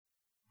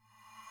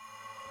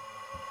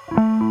Hey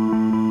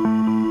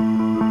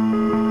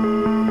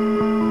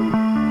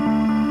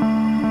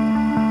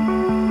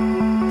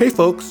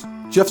folks,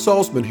 Jeff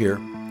Salzman here,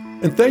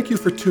 and thank you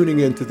for tuning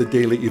in to the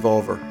Daily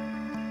Evolver.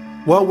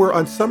 While we're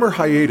on summer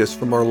hiatus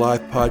from our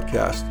live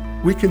podcast,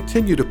 we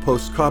continue to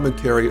post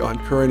commentary on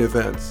current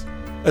events,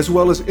 as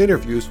well as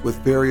interviews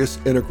with various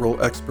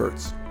integral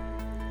experts.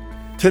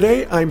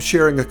 Today, I'm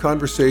sharing a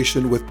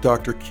conversation with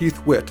Dr.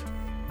 Keith Witt,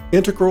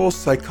 integral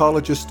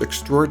psychologist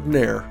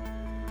extraordinaire,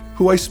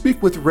 who I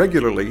speak with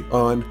regularly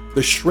on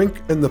the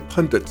Shrink and the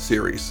Pundit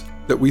series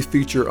that we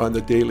feature on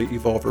the Daily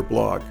Evolver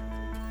blog.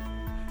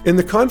 In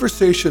the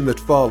conversation that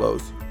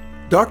follows,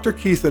 Dr.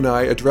 Keith and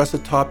I address a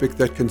topic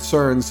that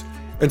concerns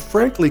and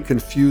frankly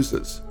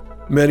confuses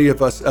many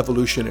of us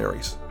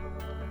evolutionaries.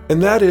 And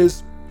that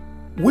is,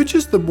 which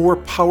is the more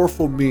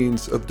powerful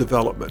means of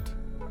development,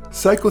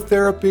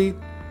 psychotherapy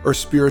or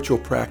spiritual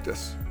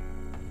practice?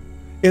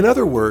 In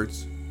other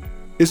words,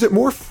 is it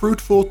more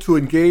fruitful to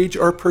engage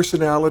our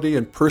personality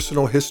and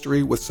personal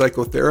history with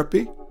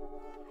psychotherapy,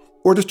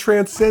 or to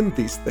transcend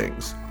these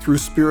things through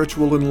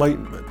spiritual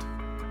enlightenment?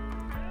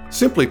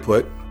 Simply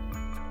put,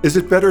 is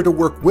it better to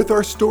work with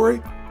our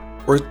story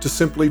or to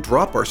simply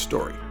drop our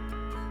story?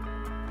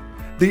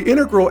 The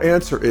integral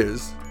answer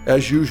is,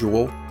 as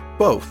usual,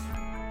 both.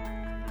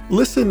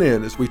 Listen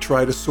in as we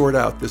try to sort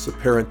out this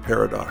apparent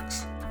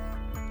paradox.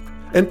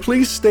 And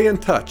please stay in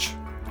touch.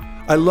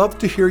 I love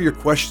to hear your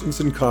questions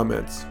and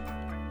comments.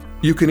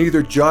 You can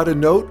either jot a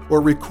note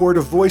or record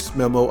a voice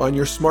memo on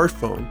your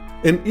smartphone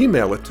and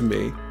email it to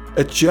me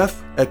at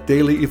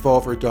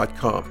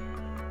jeff@dailyevolver.com.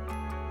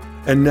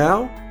 And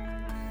now,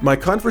 my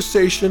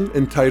conversation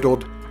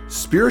entitled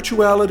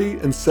Spirituality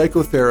and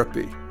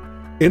Psychotherapy,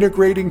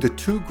 Integrating the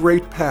Two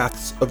Great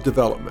Paths of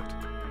Development,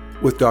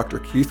 with Dr.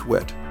 Keith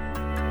Witt.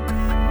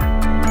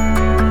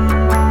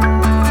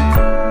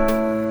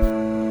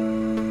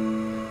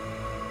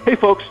 Hey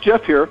folks,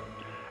 Jeff here,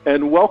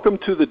 and welcome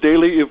to the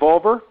Daily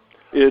Evolver.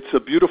 It's a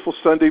beautiful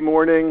Sunday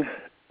morning,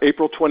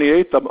 April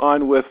 28th. I'm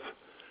on with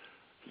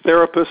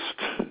therapist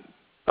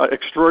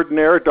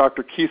extraordinaire,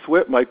 Dr. Keith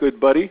Witt, my good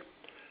buddy.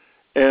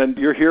 And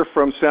you're here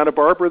from Santa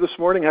Barbara this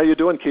morning. How you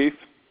doing, Keith?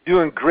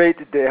 Doing great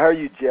today. How are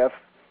you, Jeff?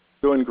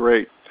 Doing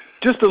great.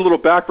 Just a little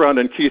background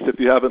on Keith if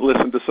you haven't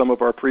listened to some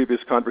of our previous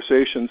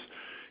conversations.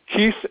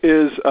 Keith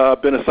has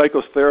been a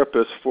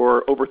psychotherapist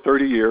for over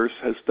 30 years,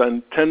 has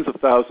done tens of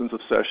thousands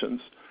of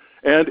sessions,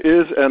 and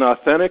is an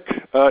authentic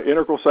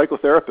integral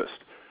psychotherapist.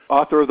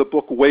 Author of the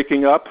book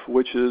Waking Up,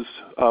 which is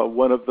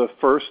one of the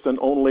first and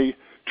only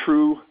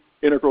true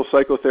integral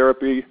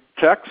psychotherapy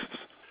texts.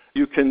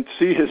 You can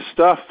see his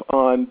stuff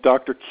on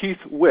Dr. Keith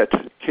Witt,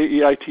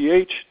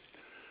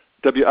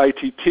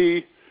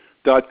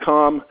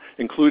 KeithWitt.com,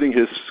 including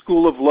his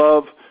School of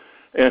Love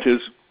and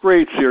his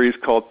great series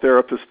called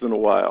Therapist in the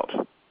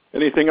Wild.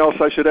 Anything else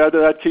I should add to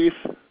that, Keith?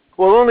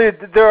 Well, only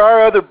there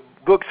are other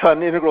books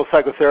on integral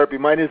psychotherapy.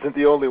 Mine isn't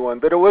the only one,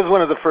 but it was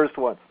one of the first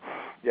ones.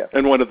 Yeah.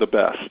 And one of the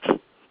best.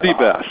 The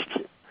best.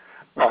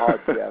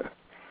 Yeah.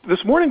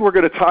 This morning we're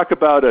going to talk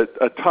about a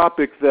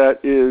topic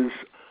that is,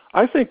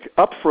 I think,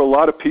 up for a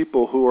lot of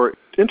people who are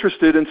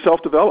interested in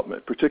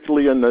self-development,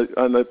 particularly on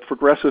the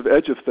progressive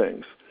edge of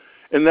things.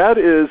 And that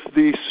is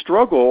the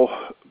struggle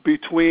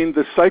between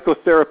the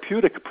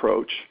psychotherapeutic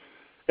approach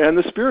and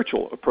the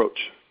spiritual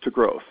approach to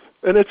growth.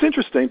 And it's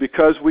interesting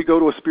because we go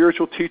to a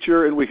spiritual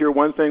teacher and we hear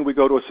one thing, we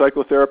go to a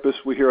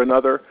psychotherapist, we hear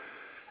another.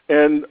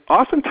 And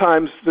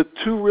oftentimes the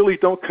two really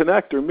don't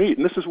connect or meet.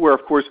 And this is where,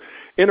 of course,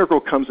 integral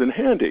comes in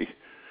handy.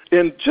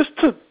 And just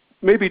to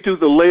maybe do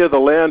the lay of the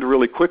land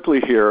really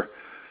quickly here,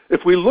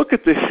 if we look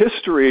at the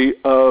history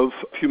of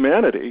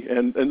humanity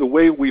and the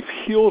way we've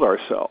healed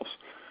ourselves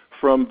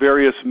from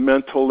various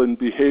mental and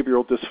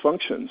behavioral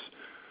dysfunctions,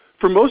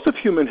 for most of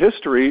human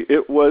history,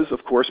 it was,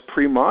 of course,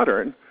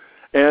 pre-modern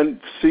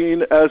and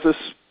seen as a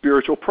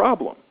spiritual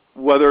problem,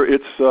 whether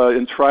it's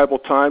in tribal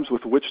times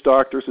with witch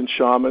doctors and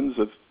shamans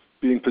of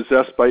being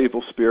possessed by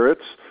evil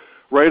spirits,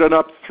 right on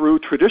up through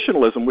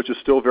traditionalism, which is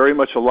still very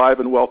much alive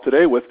and well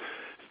today with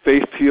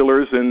faith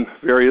healers in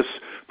various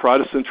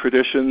Protestant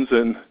traditions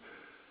and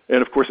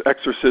of course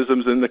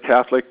exorcisms in the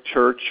Catholic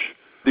Church.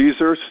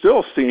 These are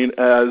still seen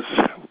as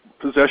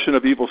possession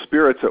of evil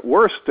spirits at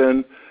worst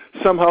and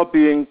somehow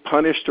being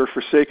punished or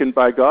forsaken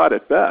by God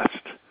at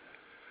best.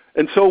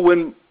 And so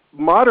when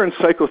modern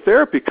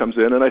psychotherapy comes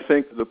in, and I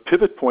think the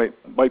pivot point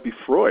might be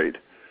Freud,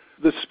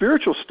 the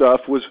spiritual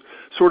stuff was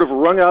sort of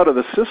wrung out of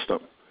the system.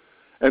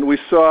 And we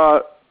saw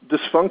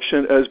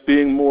dysfunction as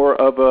being more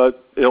of an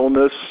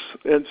illness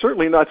and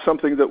certainly not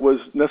something that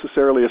was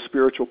necessarily a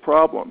spiritual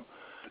problem.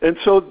 And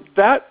so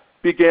that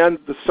began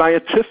the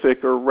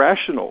scientific or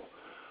rational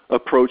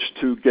approach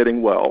to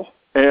getting well.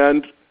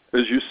 And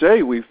as you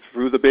say, we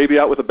threw the baby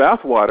out with the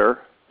bathwater.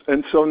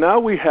 And so now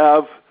we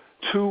have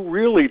two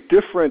really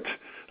different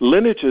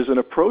lineages and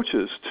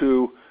approaches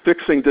to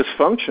fixing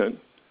dysfunction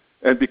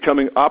and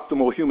becoming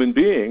optimal human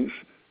beings.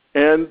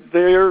 And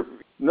they're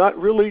not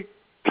really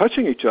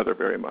touching each other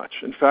very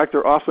much. In fact,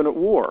 they're often at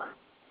war.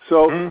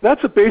 So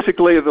that's a basic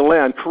lay of the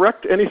land.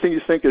 Correct anything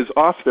you think is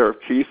off there,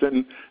 Keith,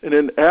 and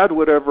then add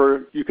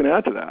whatever you can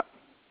add to that.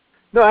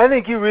 No, I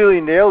think you really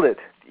nailed it.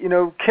 You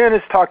know, Ken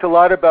has talked a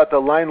lot about the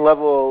line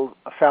level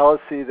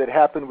fallacy that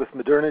happened with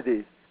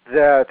modernity,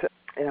 that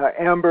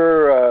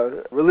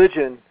amber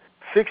religion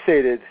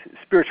fixated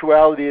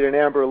spirituality at an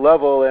amber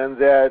level, and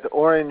that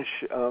orange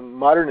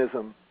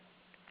modernism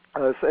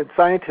and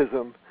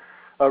scientism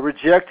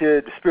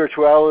rejected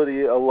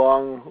spirituality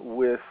along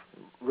with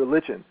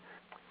religion.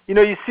 You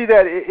know, you see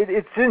that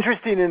it's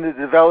interesting in the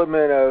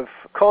development of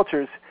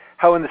cultures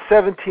how in the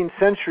 17th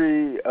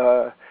century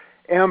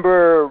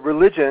amber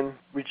religion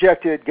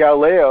rejected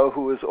Galileo,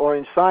 who was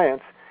orange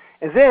science,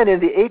 and then in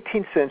the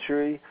 18th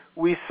century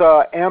we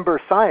saw amber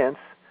science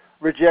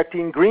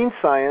rejecting green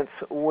science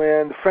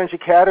when the French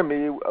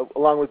Academy,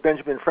 along with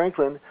Benjamin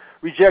Franklin,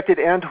 rejected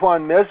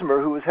Antoine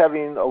Mesmer, who was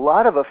having a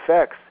lot of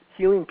effects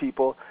healing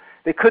people.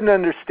 They couldn't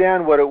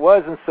understand what it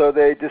was, and so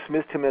they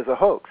dismissed him as a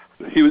hoax.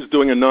 He was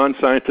doing a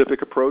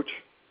non-scientific approach?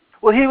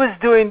 Well, he was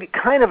doing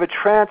kind of a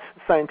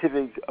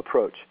trans-scientific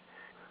approach.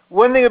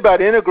 One thing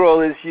about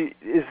integral is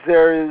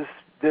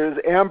there's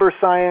amber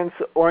science,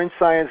 orange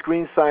science,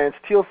 green science,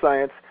 teal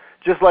science,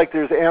 just like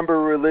there's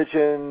amber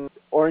religion,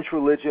 orange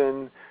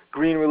religion,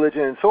 green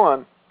religion, and so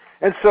on.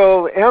 And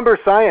so amber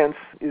science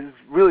is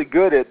really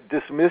good at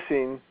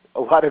dismissing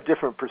a lot of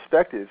different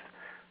perspectives.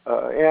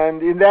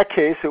 And in that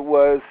case, it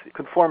was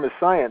conformist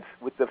science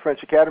with the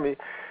French Academy,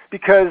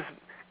 because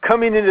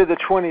coming into the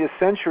 20th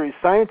century,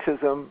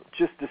 scientism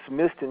just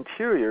dismissed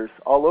interiors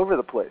all over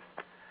the place,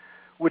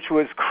 which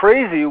was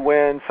crazy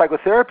when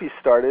psychotherapy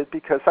started,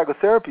 because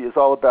psychotherapy is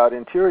all about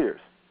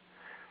interiors.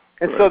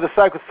 And so the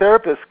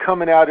psychotherapists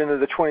coming out into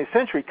the 20th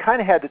century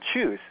kind of had to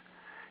choose.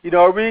 You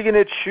know, are we going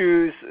to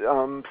choose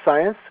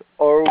science,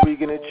 or are we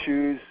going to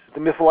choose the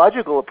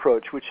mythological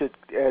approach, which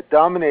had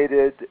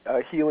dominated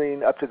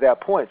healing up to that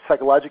point,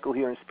 psychological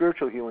healing,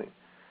 spiritual healing?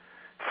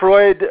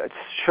 Freud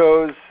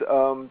chose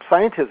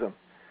scientism.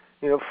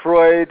 You know,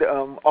 Freud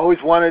always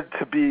wanted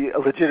to be a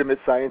legitimate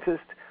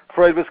scientist.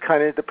 Freud was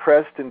kind of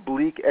depressed and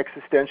bleak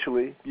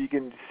existentially. You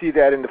can see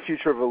that in The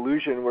Future of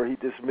Illusion, where he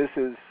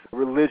dismisses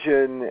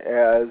religion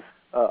as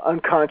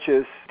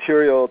unconscious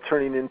material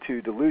turning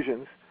into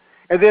delusions.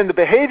 And then the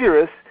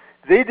behaviorists,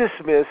 they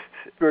dismissed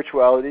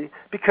spirituality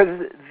because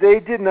they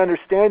didn't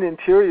understand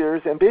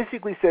interiors and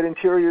basically said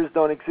interiors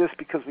don't exist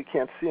because we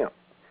can't see them.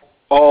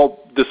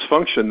 All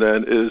dysfunction,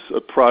 then, is a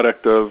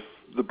product of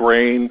the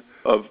brain,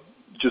 of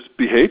just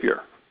behavior,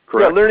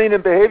 correct? Yeah, learning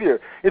and behavior.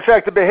 In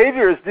fact, the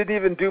behaviorists didn't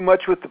even do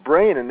much with the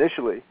brain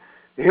initially.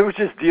 It was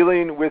just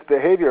dealing with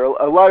behavior.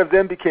 A lot of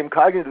them became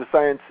cognitive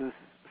scientists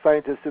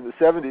in the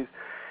 70s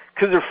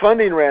because their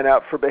funding ran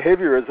out for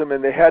behaviorism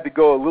and they had to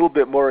go a little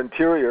bit more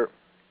interior.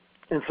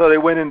 And so they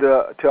went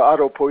into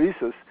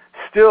autopoiesis,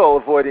 still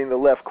avoiding the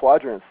left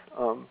quadrants.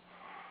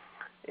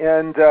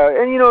 And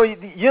you know,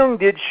 Jung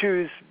did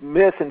choose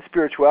myth and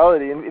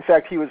spirituality. In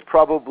fact, he was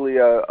probably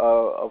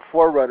a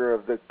forerunner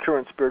of the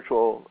current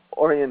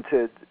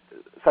spiritual-oriented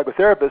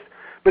psychotherapist.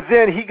 But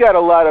then he got a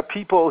lot of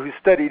people who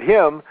studied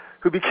him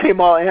who became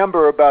all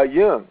amber about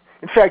Jung.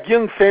 In fact,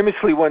 Jung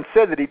famously once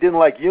said that he didn't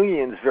like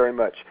Jungians very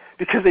much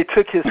because they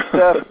took his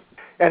stuff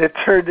and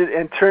turned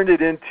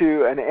it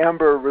into an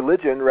amber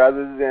religion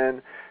rather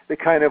than the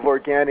kind of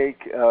organic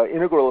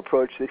integral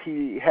approach that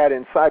he had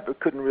inside but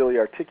couldn't really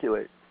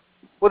articulate.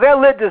 Well, that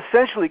led to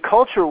essentially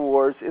culture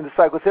wars in the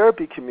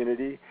psychotherapy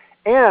community,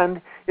 and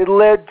it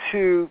led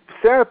to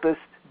therapists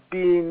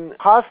being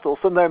hostile,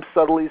 sometimes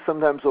subtly,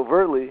 sometimes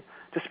overtly,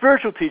 to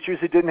spiritual teachers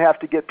who didn't have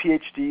to get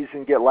PhDs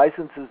and get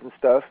licenses and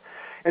stuff,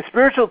 and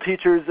spiritual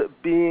teachers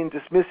being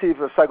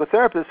dismissive of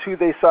psychotherapists who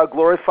they saw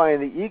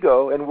glorifying the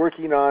ego and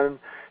working on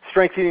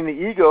strengthening the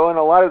ego, and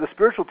a lot of the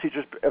spiritual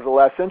teachers of the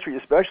last century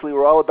especially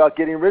were all about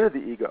getting rid of the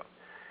ego.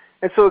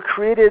 And so it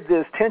created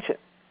this tension,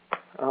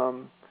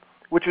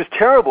 which was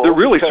terrible. It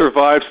really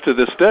survives to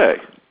this day.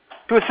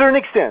 To a certain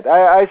extent.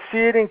 I see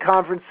it in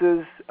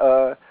conferences.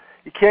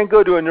 You can't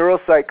go to a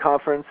neuropsych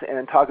conference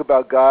and talk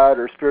about God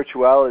or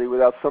spirituality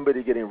without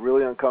somebody getting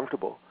really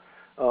uncomfortable.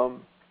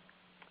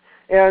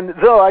 And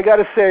though I got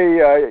to say,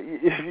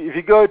 if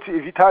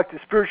you talk to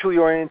spiritually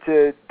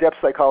oriented depth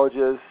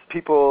psychologists,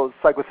 people,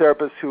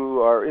 psychotherapists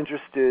who are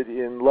interested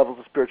in levels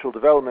of spiritual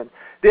development,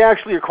 they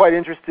actually are quite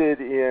interested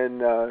in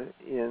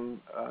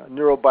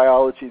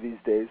neurobiology these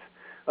days.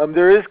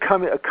 There is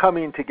a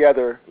coming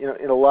together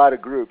in a lot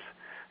of groups,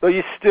 though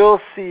you still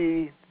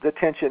see the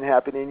tension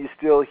happening. You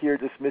still hear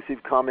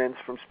dismissive comments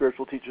from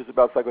spiritual teachers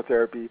about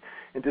psychotherapy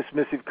and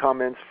dismissive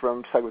comments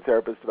from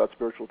psychotherapists about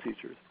spiritual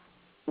teachers.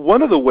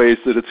 One of the ways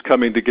that it's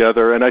coming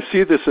together, and I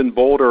see this in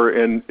Boulder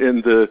in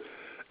the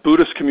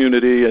Buddhist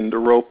community and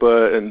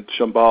Europa and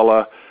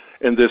Shambhala,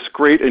 and this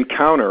great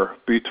encounter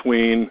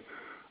between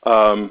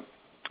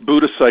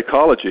Buddhist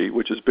psychology,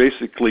 which is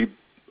basically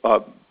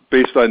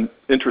based on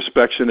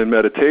introspection and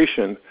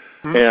meditation,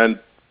 and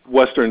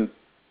Western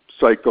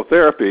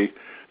psychotherapy,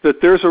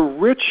 that there's a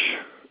rich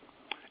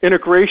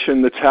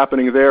integration that's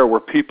happening there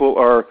where people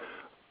are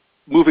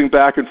moving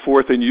back and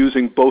forth and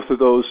using both of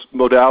those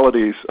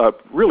modalities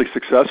really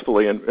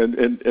successfully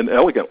and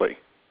elegantly.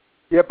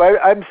 Yep,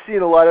 I'm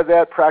seeing a lot of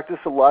that, practice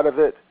a lot of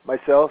it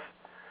myself.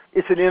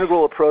 It's an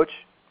integral approach.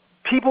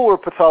 People were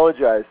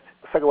pathologized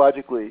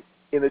psychologically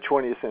in the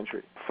 20th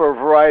century for a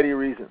variety of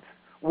reasons.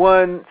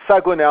 One,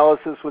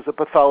 psychoanalysis was a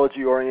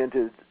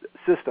pathology-oriented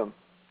system.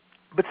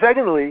 But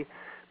secondly,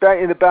 back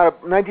in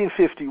about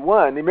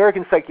 1951, the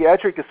American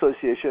Psychiatric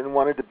Association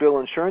wanted to bill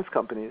insurance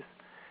companies,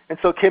 and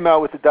so came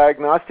out with a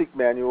diagnostic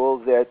manual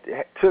that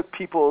took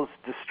people's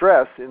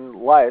distress in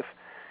life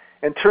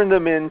and turned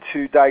them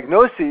into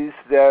diagnoses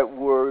that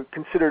were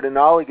considered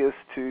analogous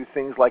to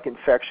things like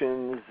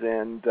infections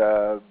and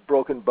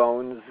broken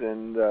bones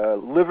and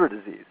liver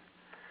disease.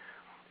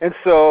 And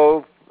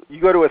so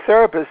you go to a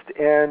therapist,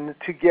 and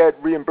to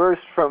get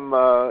reimbursed from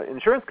an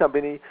insurance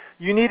company,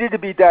 you needed to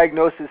be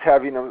diagnosed as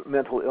having a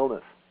mental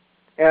illness.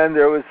 And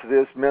there was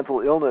this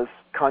mental illness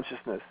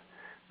consciousness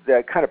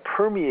that kind of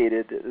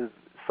permeated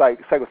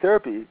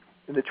psychotherapy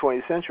in the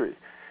 20th century.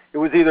 It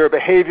was either a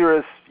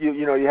behaviorist,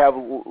 you have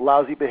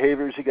lousy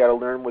behaviors, you got to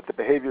learn what the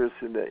behaviors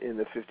in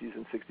the 50s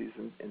and 60s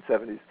and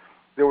 70s.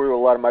 There were a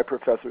lot of my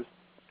professors.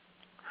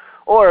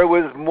 Or it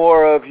was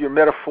more of your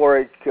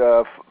metaphoric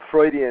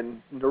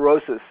Freudian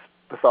neurosis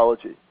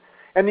pathology.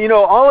 And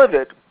all of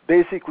it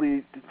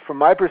basically, from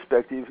my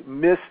perspective,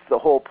 missed the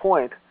whole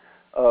point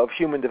of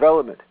human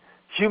development.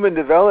 Human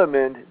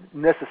development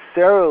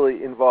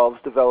necessarily involves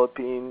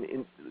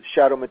developing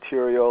shadow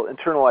material,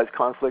 internalized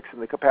conflicts,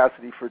 and the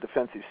capacity for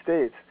defensive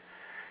states.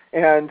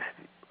 And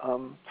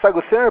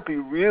psychotherapy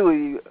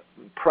really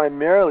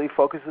primarily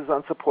focuses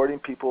on supporting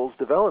people's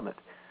development.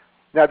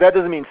 Now, that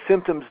doesn't mean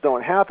symptoms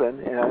don't happen,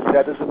 and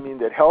that doesn't mean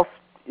that health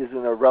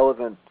isn't a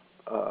relevant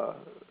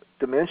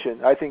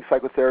dimension. I think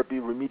psychotherapy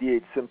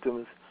remediates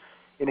symptoms,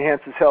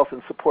 enhances health,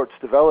 and supports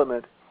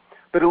development.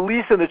 But at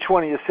least in the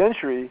 20th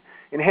century,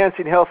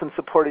 enhancing health and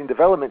supporting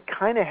development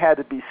kind of had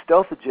to be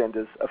stealth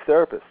agendas of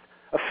therapists.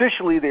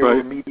 Officially, they were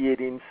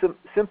remediating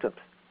symptoms.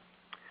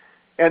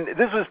 And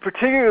this was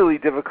particularly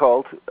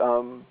difficult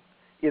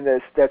in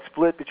that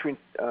split between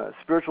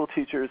spiritual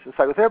teachers and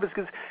psychotherapists,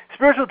 because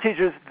spiritual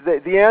teachers,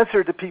 the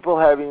answer to people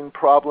having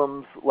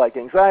problems like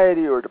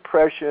anxiety or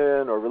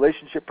depression or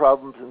relationship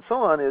problems and so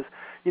on is,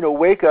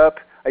 wake up,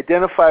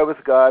 identify with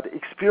God,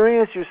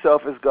 experience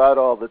yourself as God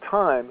all the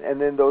time, and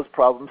then those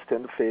problems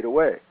tend to fade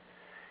away.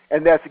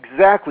 And that's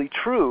exactly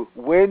true.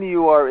 When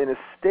you are in a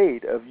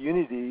state of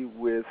unity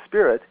with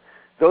Spirit,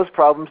 those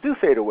problems do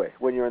fade away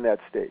when you're in that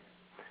state.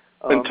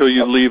 Until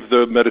you leave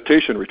the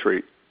meditation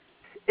retreat.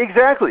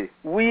 Exactly.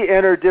 We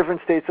enter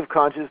different states of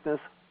consciousness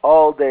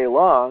all day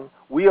long.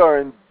 We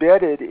are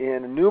embedded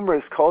in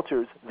numerous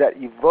cultures that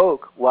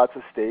evoke lots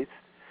of states,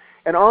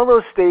 and all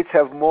those states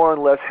have more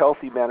and less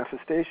healthy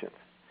manifestations.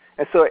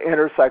 And so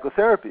enter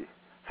psychotherapy.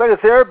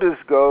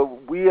 Psychotherapists go,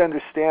 we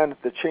understand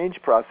the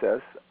change process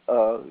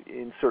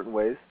in certain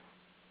ways,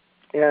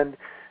 and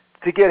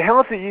to get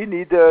healthy, you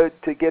need to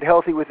get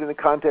healthy within the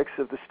context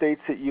of the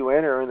states that you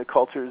enter and the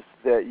cultures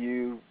that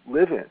you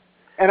live in.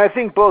 And I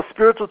think both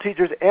spiritual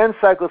teachers and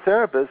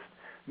psychotherapists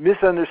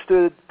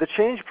misunderstood the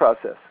change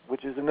process,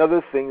 which is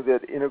another thing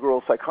that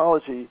integral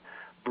psychology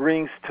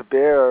brings to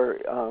bear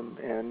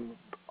and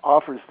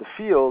offers the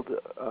field,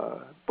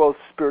 both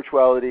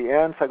spirituality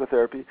and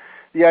psychotherapy,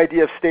 the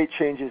idea of state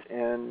changes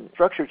and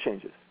structure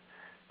changes,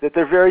 that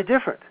they're very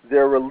different.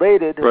 They're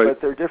related, but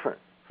they're different.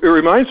 It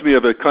reminds me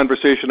of a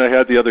conversation I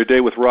had the other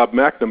day with Rob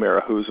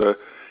McNamara, who's a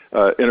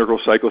integral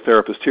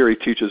psychotherapist here. He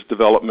teaches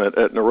development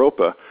at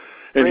Naropa.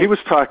 And he was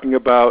talking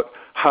about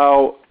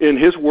how in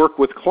his work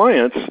with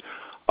clients,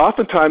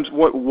 oftentimes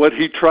what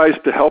he tries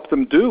to help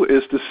them do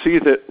is to see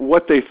that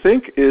what they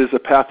think is a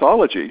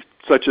pathology,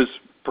 such as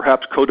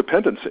perhaps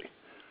codependency,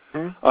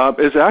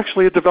 is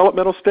actually a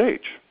developmental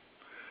stage.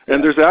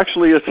 And there's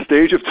actually a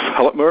stage of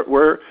development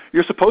where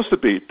you're supposed to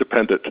be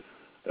dependent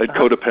and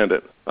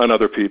codependent on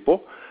other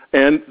people.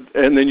 And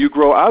then you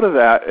grow out of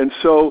that. And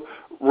so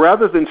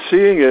rather than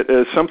seeing it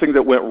as something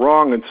that went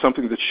wrong and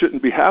something that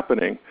shouldn't be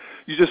happening,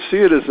 you just see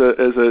it as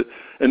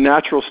a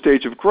natural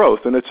stage of growth.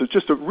 And it's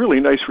just a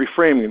really nice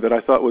reframing that I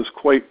thought was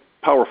quite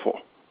powerful.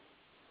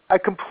 I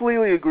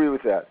completely agree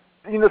with that.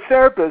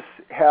 Therapists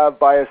have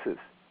biases.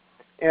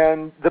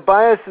 And the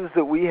biases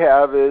that we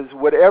have is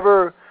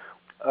whatever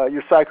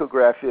your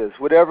psychograph is,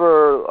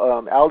 whatever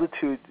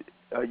altitude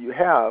you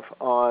have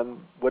on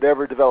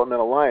whatever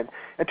developmental line.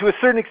 And to a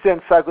certain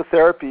extent,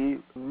 psychotherapy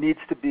needs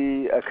to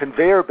be a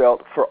conveyor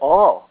belt for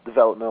all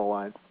developmental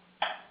lines.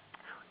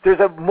 There's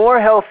a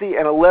more healthy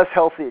and a less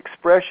healthy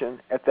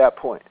expression at that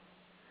point.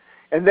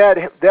 And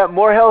that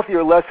more healthy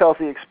or less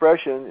healthy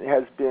expression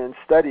has been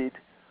studied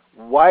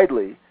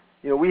widely.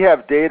 We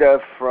have data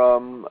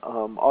from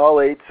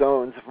all 8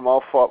 zones, from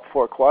all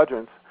 4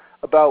 quadrants,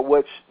 about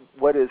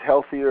what is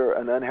healthier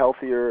and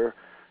unhealthy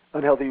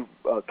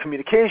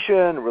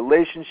communication,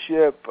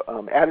 relationship,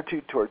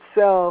 attitude towards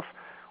self,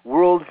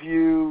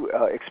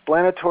 worldview,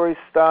 explanatory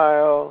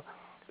style,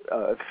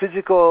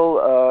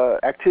 physical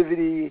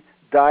activity,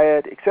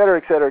 diet, et cetera,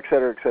 et cetera, et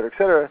cetera, et cetera, et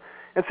cetera.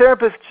 And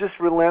therapists just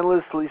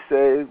relentlessly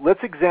say,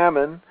 let's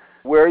examine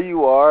where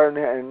you are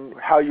and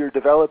how you're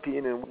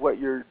developing and what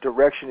your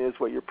direction is,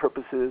 what your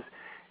purpose is.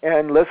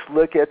 And let's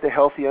look at the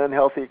healthy and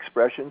unhealthy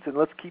expressions, and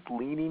let's keep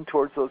leaning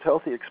towards those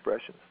healthy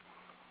expressions.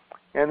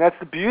 And that's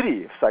the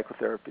beauty of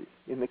psychotherapy.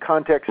 In the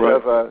context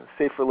of a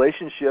safe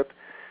relationship,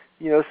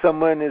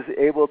 someone is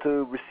able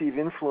to receive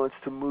influence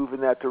to move in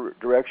that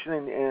direction,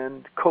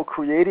 and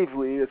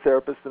co-creatively, a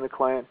therapist and a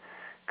client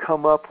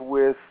come up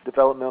with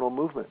developmental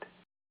movement.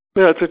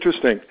 Yeah, it's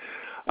interesting.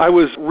 I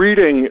was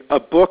reading a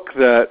book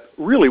that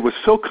really was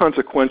so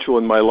consequential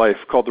in my life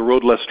called The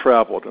Road Less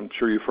Traveled. I'm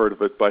sure you've heard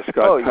of it, by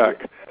Scott Peck.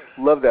 Yeah.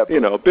 Love that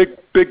book.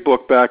 Big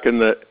book back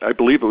in I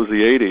believe it was the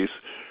 80s.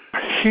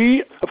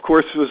 He, of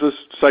course, was a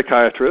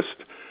psychiatrist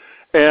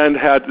and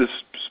had this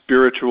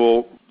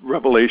spiritual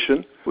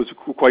revelation, was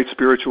quite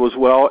spiritual as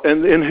well.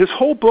 And in his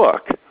whole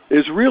book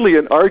is really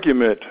an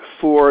argument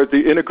for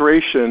the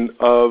integration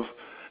of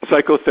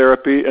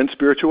psychotherapy and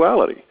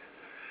spirituality.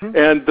 Mm-hmm.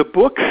 And the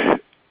book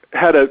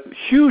had a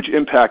huge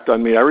impact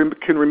on me. I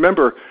can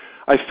remember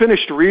I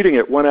finished reading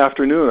it one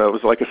afternoon. It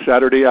was like a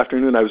Saturday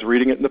afternoon. I was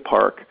reading it in the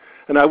park.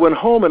 And I went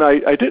home, and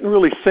I didn't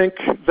really think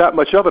that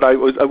much of it. I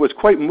was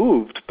quite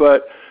moved.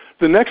 But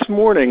the next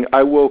morning,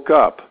 I woke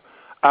up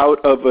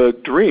out of a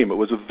dream. It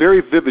was a very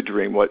vivid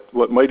dream,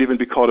 what might even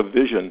be called a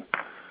vision,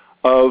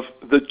 of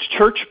the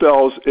church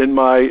bells in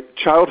my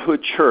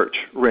childhood church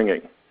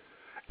ringing.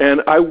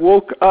 And I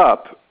woke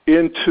up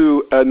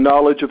into a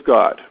knowledge of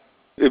God.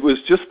 It was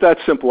just that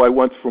simple. I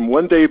went from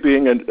one day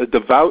being a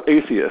devout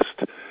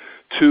atheist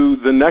to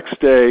the next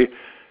day,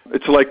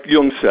 it's like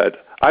Jung said,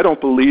 I don't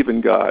believe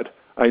in God,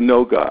 I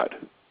know God.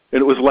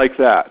 And it was like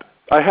that.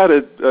 I had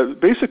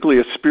basically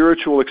a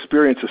spiritual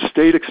experience, a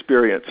state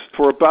experience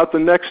for about the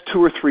next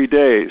 2 or 3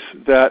 days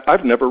that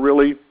I've never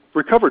really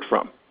recovered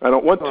from. I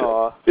don't want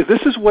to.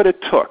 This is what it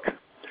took.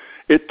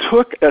 It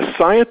took a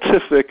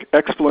scientific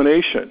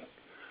explanation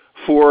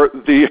for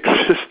the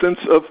existence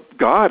of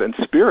God and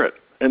spirit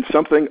and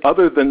something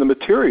other than the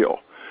material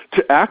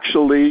to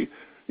actually,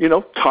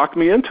 talk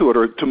me into it,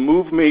 or to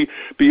move me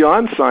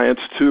beyond science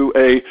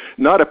to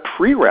not a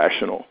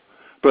pre-rational,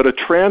 but a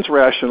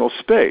trans-rational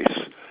space.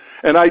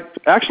 And I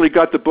actually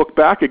got the book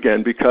back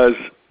again because,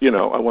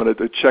 I wanted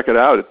to check it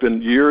out. It's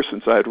been years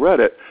since I had read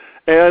it.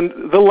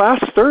 And the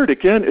last third,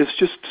 again, is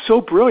just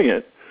so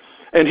brilliant.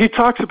 And he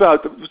talks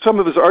about, some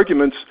of his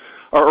arguments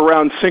are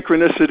around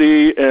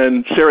synchronicity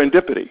and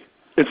serendipity.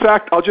 In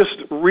fact, I'll just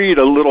read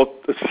a little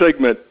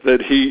segment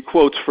that he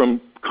quotes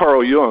from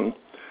Carl Jung.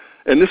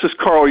 And this is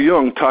Carl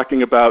Jung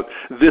talking about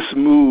this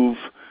move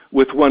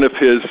with one of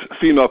his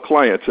female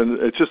clients. And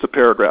it's just a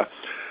paragraph.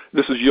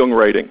 This is Jung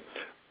writing.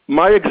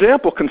 My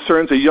example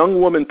concerns a young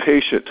woman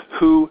patient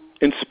who,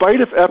 in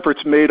spite of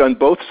efforts made on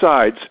both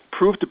sides,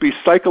 proved to be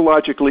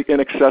psychologically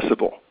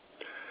inaccessible.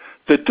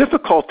 The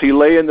difficulty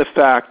lay in the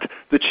fact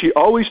that she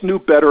always knew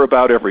better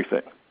about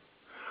everything.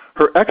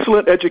 Her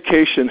excellent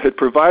education had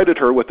provided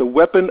her with a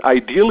weapon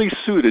ideally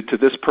suited to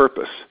this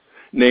purpose,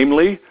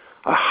 namely,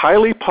 a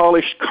highly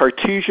polished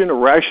Cartesian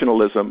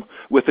rationalism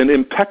with an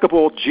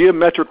impeccable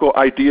geometrical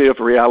idea of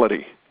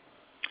reality.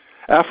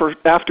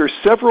 After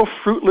several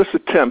fruitless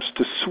attempts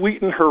to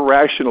sweeten her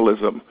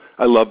rationalism,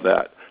 I love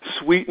that,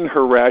 sweeten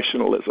her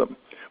rationalism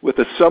with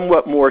a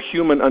somewhat more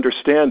human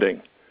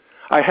understanding,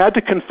 I had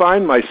to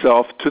confine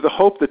myself to the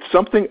hope that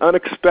something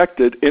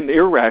unexpected and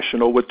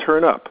irrational would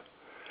turn up.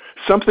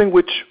 Something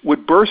which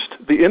would burst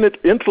the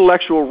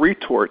intellectual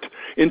retort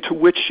into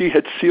which she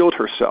had sealed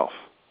herself.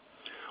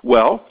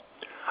 Well,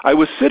 I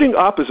was sitting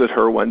opposite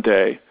her one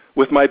day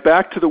with my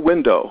back to the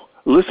window,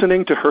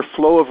 listening to her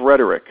flow of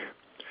rhetoric.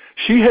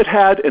 She had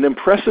had an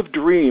impressive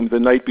dream the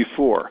night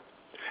before,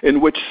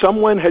 in which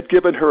someone had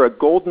given her a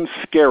golden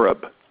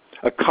scarab,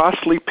 a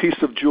costly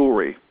piece of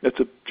jewelry. It's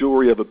a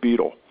jewelry of a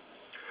beetle.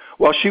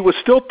 While she was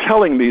still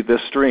telling me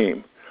this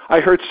dream, I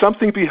heard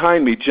something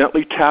behind me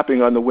gently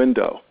tapping on the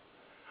window.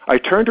 I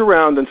turned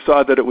around and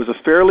saw that it was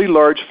a fairly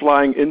large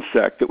flying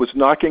insect that was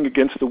knocking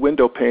against the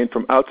window pane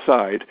from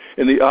outside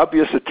in the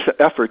obvious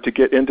effort to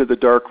get into the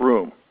dark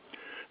room.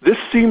 This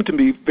seemed to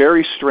me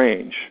very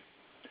strange.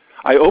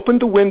 I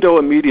opened the window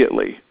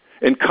immediately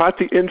and caught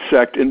the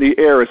insect in the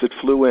air as it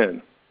flew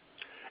in.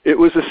 It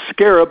was a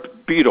scarab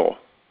beetle,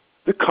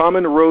 the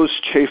common rose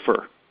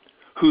chafer,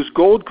 whose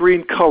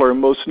gold-green color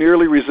most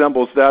nearly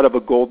resembles that of a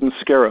golden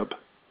scarab.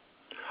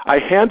 I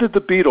handed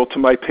the beetle to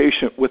my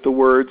patient with the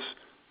words,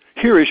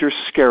 "Here is your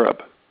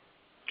scarab."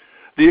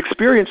 The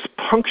experience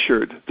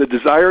punctured the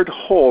desired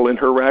hole in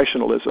her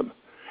rationalism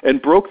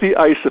and broke the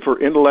ice of her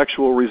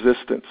intellectual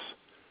resistance.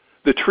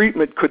 The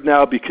treatment could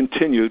now be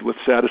continued with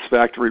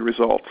satisfactory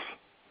results.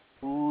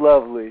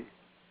 Lovely.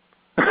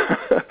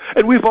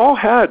 And we've all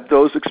had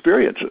those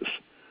experiences.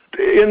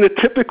 In the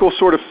typical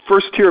sort of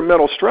first-tier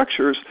mental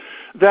structures,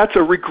 that's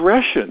a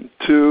regression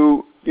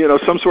to,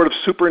 some sort of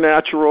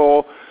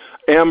supernatural,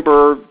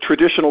 amber,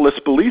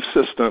 traditionalist belief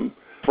system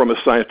from a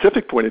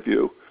scientific point of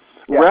view,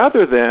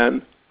 rather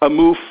than a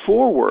move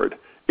forward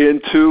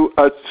into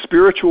a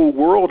spiritual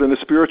world and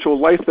a spiritual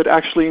life that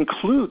actually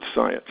includes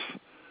science.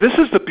 This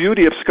is the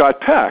beauty of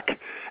Scott Peck,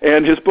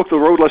 And his book, The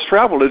Road Less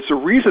Traveled, is the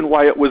reason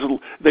why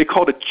they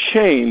called it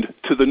chained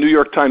to the New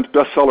York Times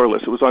bestseller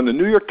list. It was on the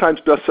New York Times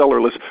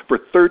bestseller list for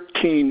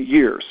 13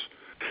 years.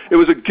 It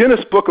was a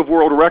Guinness Book of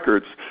World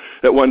Records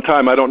at one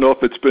time. I don't know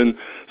if it's been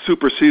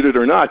superseded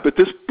or not, but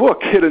this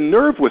book hit a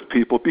nerve with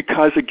people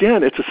because,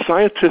 again, it's a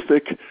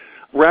scientific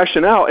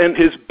rationale. And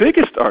his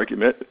biggest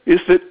argument is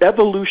that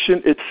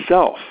evolution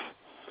itself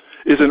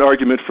is an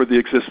argument for the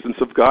existence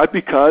of God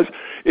because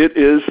it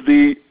is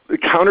the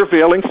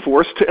countervailing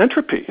force to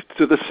entropy,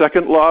 to the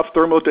second law of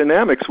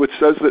thermodynamics, which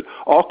says that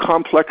all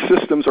complex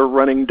systems are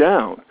running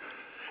down.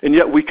 And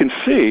yet we can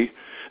see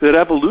that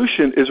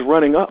evolution is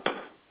running up.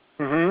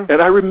 Mm-hmm.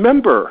 And I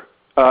remember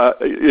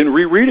in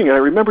rereading it, I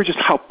remember just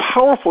how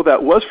powerful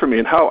that was for me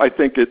and how I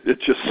think it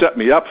just set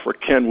me up for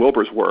Ken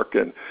Wilber's work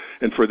and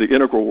for the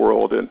integral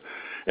world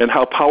and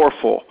how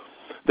powerful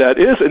that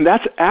is. And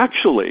that's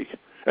actually,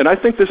 and I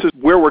think this is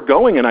where we're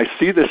going, and I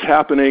see this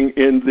happening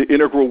in the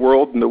integral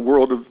world and the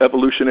world of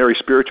evolutionary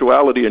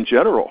spirituality in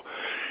general,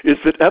 is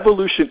that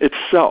evolution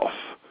itself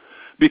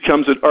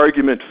becomes an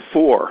argument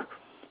for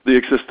the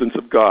existence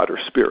of God or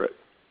spirit,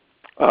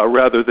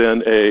 rather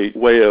than a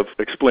way of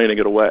explaining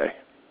it away.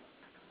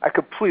 I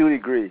completely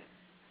agree.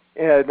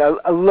 And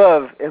I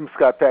love M.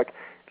 Scott Peck.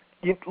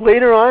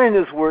 Later on in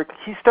his work,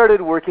 he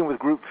started working with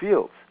group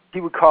fields. He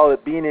would call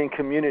it being in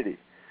community.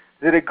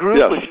 That a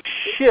group would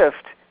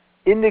shift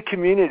in the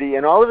community,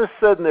 and all of a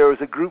sudden there was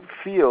a group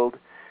field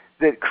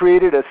that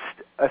created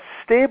a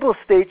stable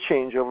state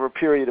change over a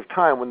period of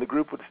time when the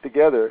group was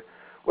together,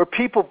 where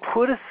people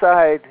put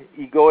aside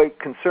egoic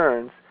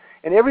concerns,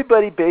 and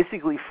everybody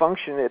basically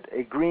functioned at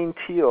a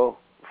green-teal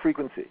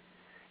frequency.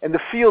 And the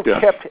field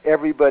kept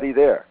everybody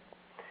there.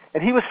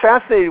 And he was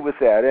fascinated with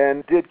that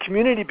and did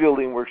community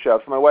building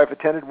workshops. My wife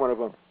attended one of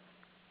them.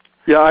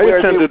 Yeah, I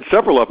attended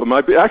several of them.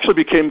 I actually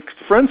became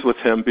friends with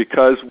him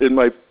because in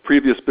my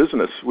previous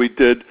business we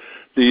did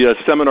the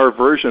seminar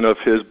version of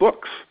his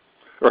books,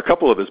 or a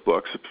couple of his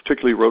books,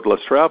 particularly Road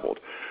Less Traveled.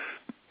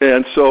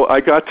 And so I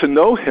got to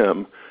know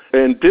him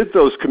and did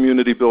those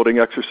community building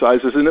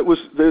exercises, and it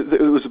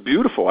was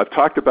beautiful. I've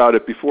talked about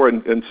it before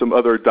in some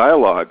other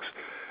dialogues.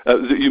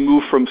 That you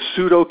move from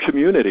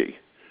pseudo-community,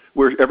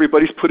 where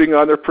everybody's putting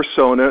on their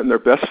persona and their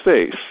best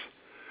face,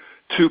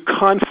 to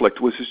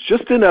conflict, which is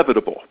just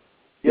inevitable.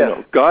 Yes. You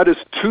know, God is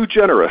too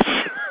generous.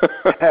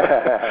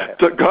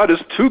 God is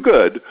too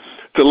good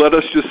to let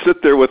us just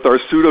sit there with our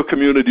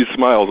pseudo-community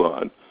smiles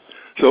on.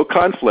 So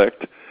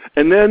conflict.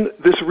 And then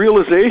this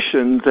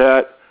realization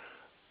that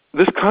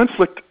this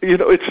conflict,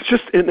 it's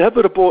just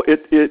inevitable.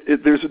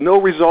 There's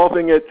no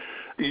resolving it.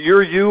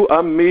 You're you,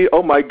 I'm me,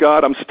 oh my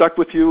God, I'm stuck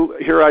with you,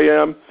 here I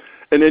am.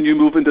 And then you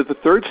move into the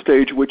third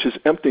stage, which is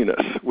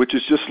emptiness, which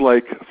is just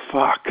like,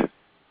 fuck,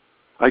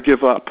 I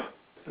give up.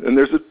 And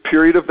there's a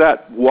period of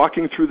that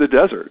walking through the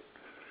desert.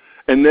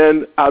 And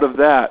then out of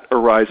that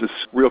arises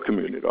real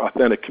community,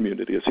 authentic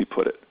community, as he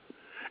put it.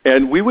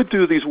 And we would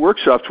do these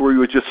workshops where we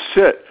would just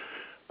sit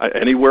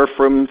anywhere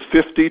from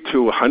 50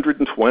 to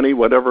 120,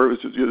 whatever.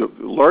 It was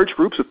large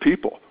groups of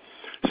people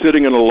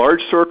sitting in a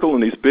large circle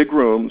in these big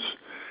rooms.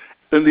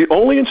 And the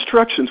only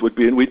instructions would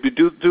be, and we'd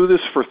do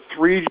this for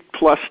 3+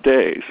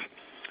 days,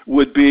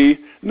 would be,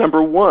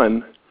 number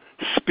 1,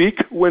 speak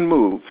when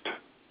moved.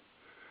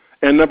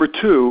 And number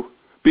 2,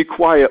 be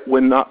quiet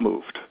when not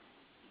moved.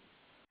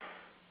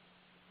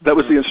 That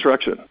was the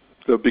instruction,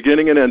 the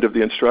beginning and end of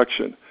the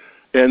instruction.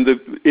 And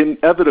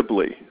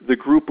inevitably, the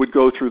group would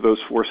go through those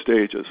 4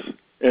 stages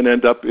and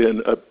end up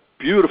in a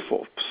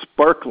beautiful,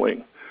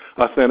 sparkling,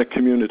 authentic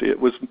community.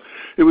 It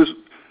was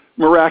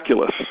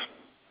miraculous.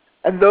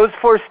 And those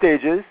 4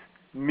 stages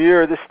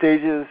mirror the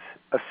stages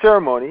of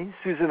ceremony,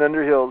 Susan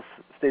Underhill's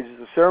stages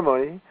of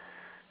ceremony,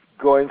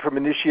 going from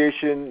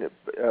initiation,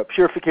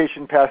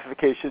 purification,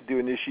 pacification, to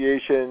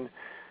initiation,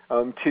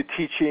 to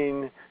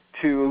teaching,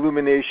 to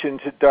illumination,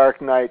 to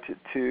dark night,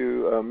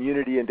 to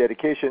unity and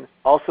dedication.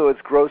 Also,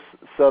 it's gross,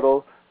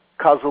 subtle,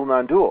 causal,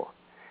 non-dual.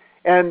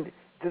 And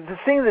the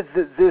thing that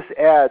this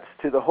adds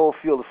to the whole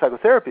field of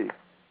psychotherapy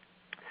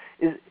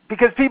is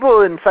because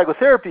people in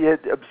psychotherapy had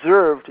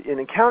observed in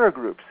encounter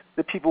groups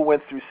that people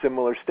went through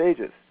similar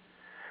stages.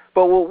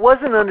 But what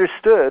wasn't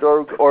understood,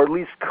 or at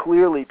least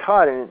clearly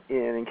taught in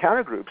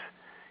encounter groups,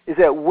 is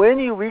that when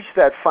you reach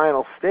that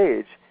final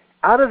stage,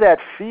 out of that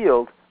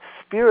field,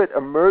 spirit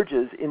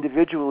emerges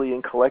individually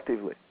and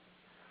collectively.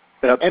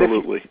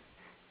 Absolutely.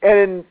 And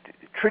in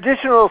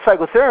traditional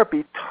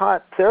psychotherapy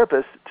taught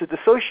therapists to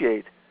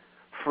dissociate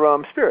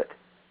from spirit,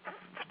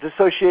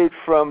 dissociate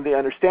from the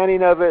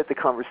understanding of it, the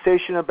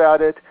conversation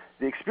about it,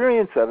 the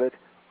experience of it.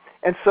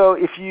 And so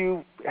if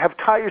you have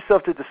taught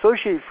yourself to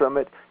dissociate from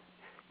it,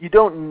 you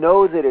don't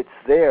know that it's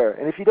there.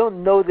 And if you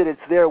don't know that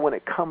it's there when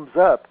it comes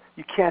up,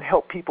 you can't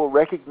help people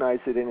recognize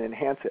it and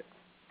enhance it.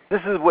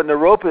 This is what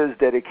Naropa is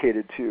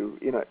dedicated to,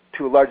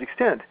 to a large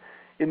extent.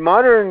 In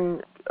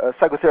modern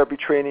psychotherapy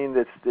training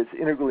that's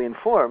integrally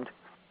informed,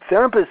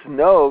 therapists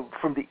know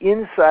from the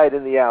inside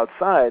and the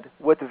outside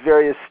what the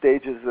various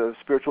stages of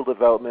spiritual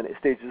development,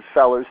 stages,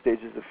 Fowler's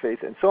stages of faith,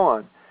 and so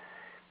on.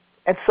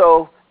 And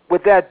so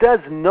what that does,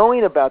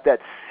 knowing about that,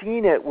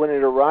 seeing it when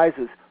it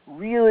arises,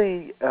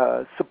 really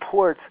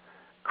supports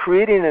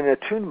creating an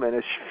attunement,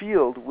 a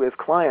field with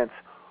clients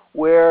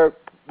where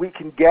we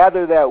can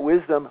gather that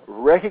wisdom,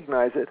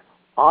 recognize it,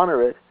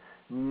 honor it,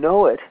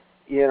 know it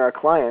in our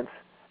clients,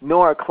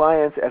 know our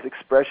clients as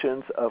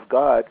expressions of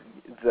God,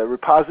 the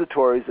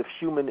repositories of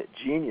human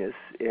genius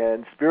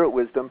and spirit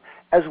wisdom,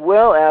 as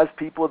well as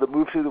people that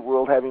move through the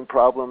world having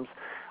problems,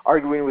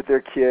 arguing with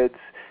their kids,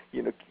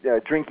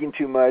 drinking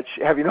too much,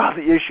 having all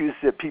the issues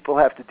that people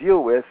have to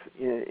deal with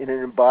in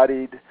an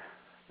embodied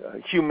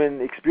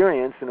human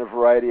experience in a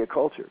variety of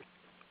cultures.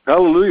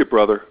 Hallelujah,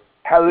 brother.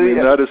 Hallelujah. I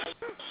mean, that is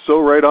so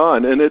right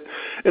on, and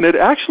it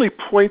actually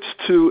points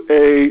to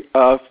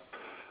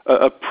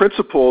a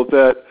principle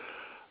that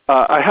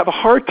I have a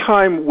hard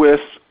time with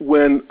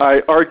when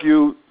I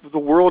argue the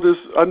world is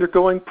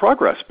undergoing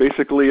progress,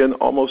 basically in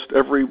almost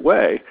every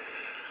way.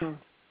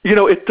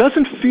 It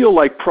doesn't feel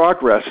like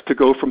progress to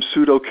go from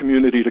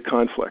pseudo-community to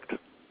conflict.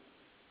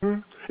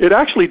 It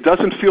actually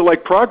doesn't feel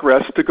like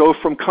progress to go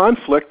from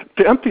conflict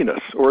to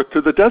emptiness or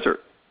to the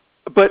desert.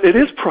 But it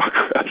is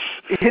progress.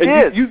 It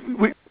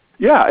is.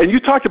 And you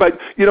talked about,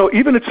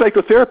 even in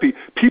psychotherapy,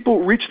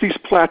 people reach these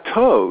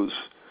plateaus,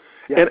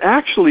 and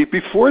actually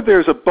before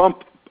there's a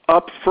bump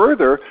up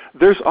further,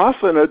 there's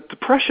often a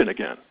depression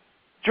again.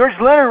 George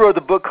Leonard wrote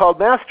a book called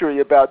Mastery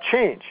about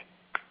change.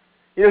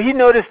 He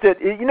noticed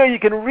that, you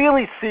can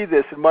really see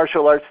this in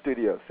martial arts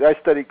studios. I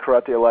studied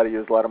karate a lot of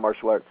years, a lot of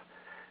martial arts,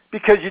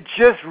 because you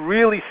just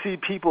really see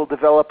people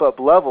develop up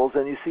levels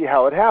and you see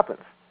how it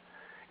happens.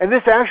 And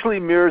this actually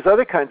mirrors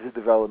other kinds of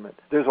development.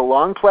 There's a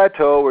long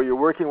plateau where you're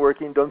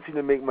working, don't seem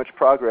to make much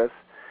progress.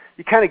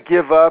 You kind of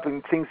give up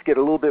and things get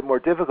a little bit more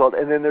difficult,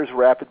 and then there's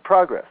rapid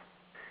progress.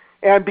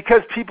 And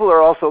because people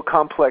are also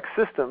complex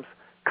systems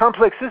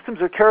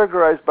are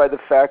characterized by the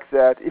fact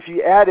that if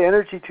you add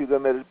energy to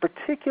them at a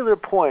particular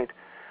point,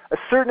 a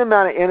certain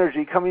amount of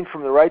energy coming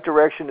from the right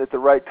direction at the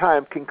right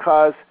time can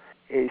cause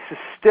a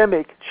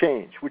systemic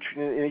change, which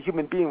in a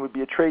human being would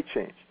be a trait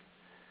change.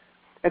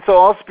 And so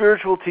all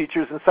spiritual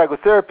teachers and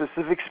psychotherapists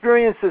have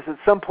experienced this at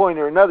some point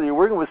or another. You're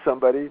working with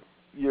somebody,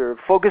 you're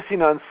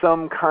focusing on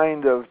some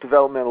kind of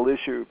developmental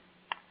issue,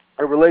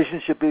 a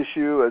relationship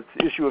issue,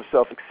 an issue of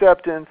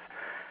self-acceptance,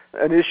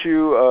 an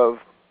issue of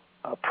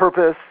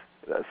purpose,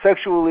 a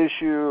sexual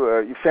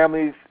issue, your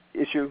family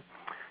issue.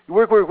 You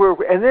work,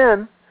 and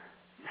then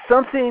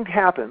something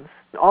happens.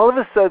 All of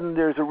a sudden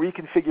there's a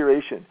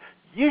reconfiguration.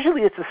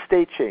 Usually it's a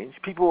state change.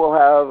 People will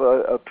have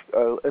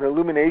an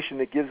illumination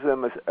that gives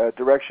them a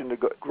direction to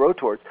grow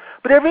towards.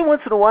 But every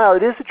once in a while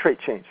it is a trait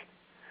change.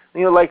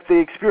 Like the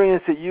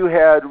experience that you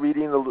had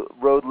reading The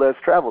Road Less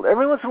Traveled.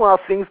 Every once in a while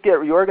things get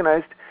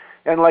reorganized,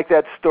 and like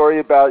that story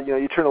about,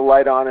 you turn a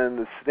light on and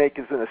the snake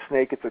isn't a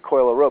snake, it's a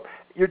coil of rope.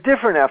 You're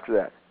different after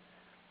that.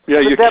 Yeah,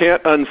 you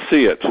can't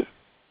unsee it.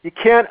 You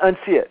can't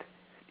unsee it.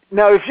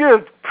 Now, if you're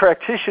a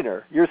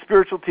practitioner, you're a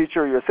spiritual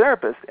teacher or you're a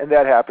therapist, and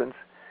that happens,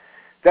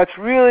 that's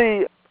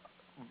really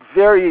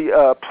very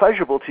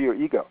pleasurable to your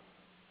ego.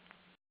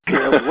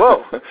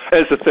 Whoa.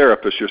 As a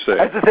therapist, you're saying.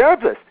 As a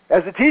therapist,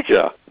 as a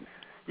teacher.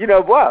 Yeah.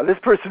 Wow, this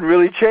person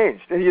really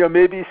changed. And,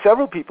 maybe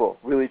several people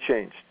really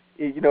changed,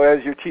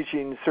 as you're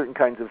teaching certain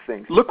kinds of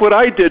things. Look what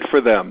I did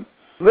for them.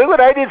 Look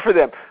what I did for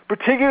them,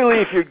 particularly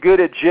if you're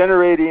good at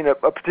generating a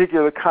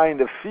particular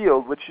kind of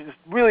field, which is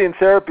really in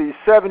therapy,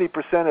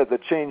 70% of the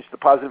change, the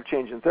positive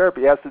change in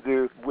therapy has to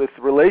do with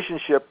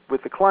relationship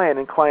with the client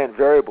and client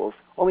variables.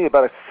 Only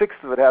about a sixth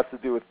of it has to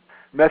do with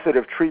method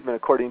of treatment,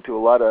 according to a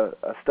lot of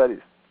studies.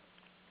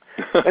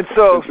 And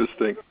so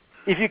interesting.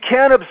 If you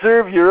can't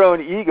observe your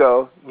own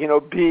ego,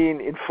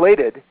 being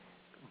inflated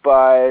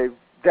by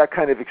that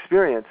kind of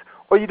experience,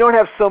 or you don't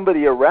have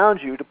somebody around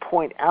you to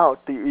point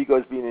out that your ego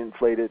is being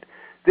inflated,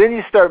 then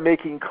you start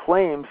making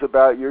claims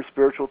about your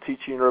spiritual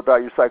teaching or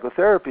about your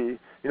psychotherapy.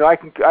 I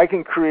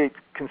can create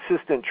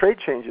consistent trait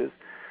changes,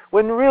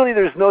 when really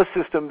there's no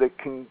system that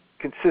can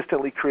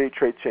consistently create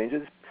trait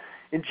changes.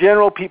 In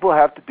general, people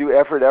have to do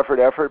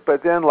effort,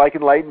 but then like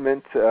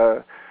enlightenment,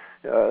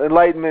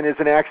 enlightenment is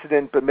an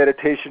accident, but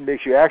meditation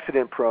makes you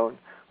accident-prone.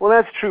 Well,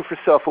 that's true for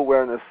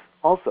self-awareness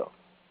also.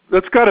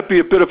 That's got to be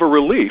a bit of a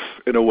relief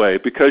in a way,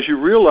 because you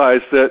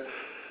realize that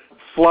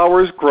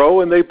flowers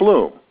grow and they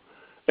bloom,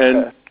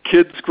 and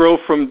kids grow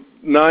from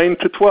 9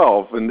 to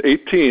 12 and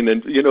 18,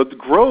 and the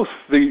growth,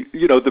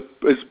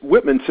 as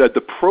Whitman said,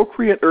 the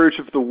procreant urge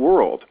of the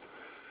world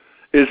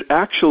is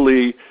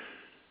actually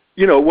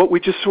what we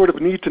just sort of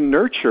need to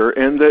nurture,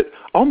 and that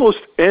almost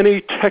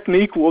any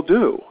technique will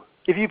do.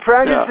 If you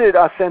practice it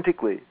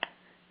authentically,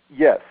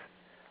 yes.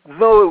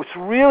 Though it's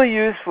really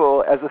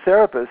useful as a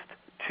therapist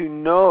to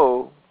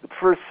know the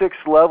first 6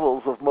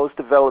 levels of most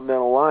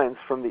developmental lines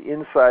from the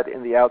inside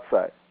and the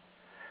outside.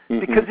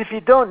 Because if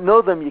you don't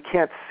know them, you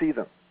can't see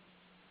them.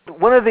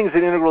 One of the things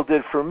that Integral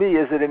did for me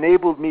is it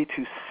enabled me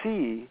to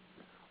see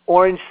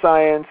orange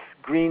science,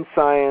 green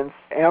science,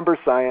 amber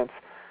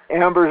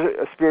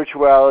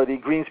spirituality,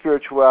 green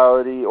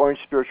spirituality, orange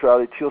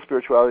spirituality, teal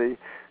spirituality,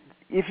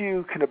 if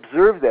you can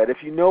observe that, if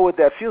you know what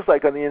that feels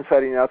like on the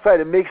inside and the outside,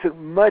 it makes it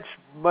much,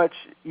 much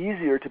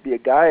easier to be a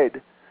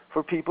guide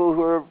for people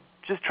who are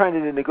just trying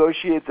to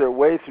negotiate their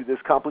way through this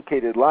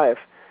complicated life,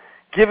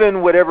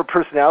 given whatever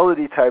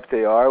personality type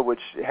they are, which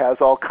has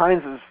all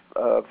kinds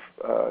of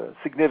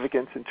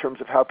significance in terms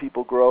of how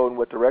people grow and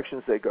what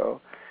directions they go,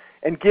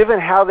 and given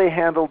how they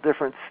handle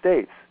different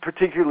states,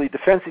 particularly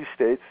defensive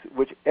states,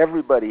 which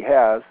everybody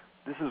has.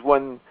 This is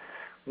one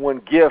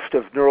gift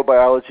of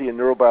neurobiology and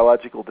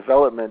neurobiological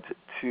development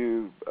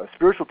to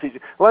spiritual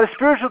teachers. A lot of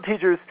spiritual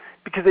teachers,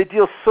 because they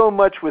deal so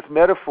much with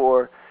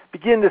metaphor,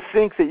 begin to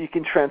think that you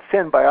can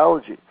transcend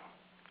biology.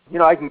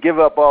 I can give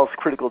up all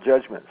critical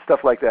judgment, stuff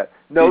like that.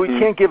 No, we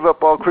can't give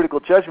up all critical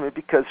judgment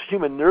because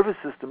human nervous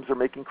systems are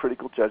making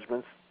critical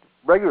judgments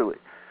regularly.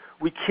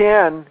 We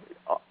can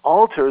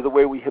alter the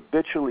way we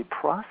habitually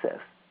process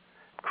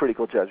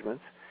critical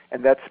judgments,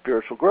 and that's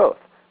spiritual growth.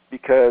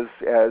 Because,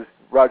 as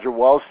Roger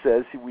Walsh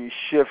says, we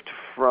shift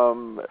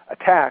from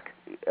attack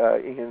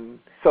in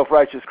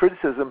self-righteous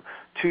criticism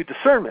to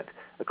discernment.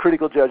 A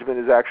critical judgment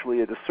is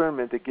actually a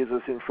discernment that gives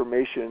us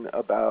information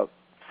about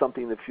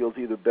something that feels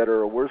either better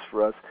or worse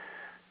for us.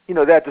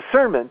 That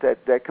discernment,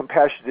 that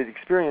compassionate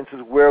experience is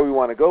where we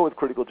want to go with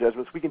critical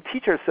judgments. We can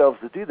teach ourselves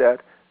to do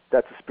that.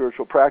 That's a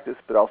spiritual practice,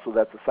 but also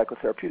that's a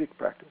psychotherapeutic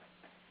practice.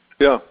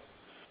 Yeah.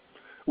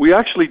 We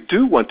actually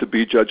do want to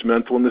be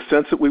judgmental in the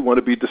sense that we want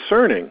to be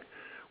discerning.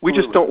 We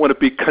just don't want to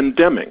be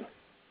condemning.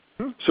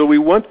 So we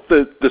want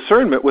the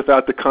discernment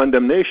without the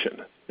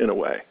condemnation, in a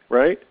way,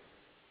 right?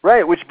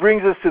 Right, which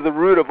brings us to the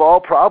root of all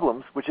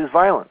problems, which is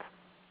violence.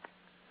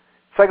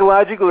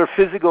 Psychological or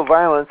physical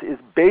violence is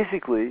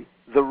basically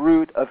the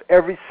root of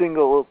every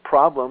single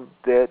problem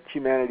that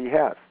humanity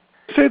has.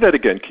 Say that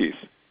again, Keith.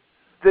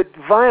 That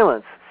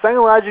violence,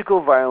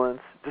 psychological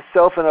violence to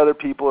self and other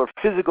people, or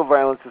physical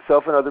violence to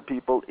self and other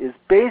people, is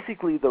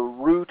basically the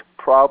root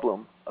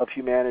problem of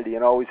humanity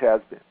and always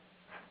has been.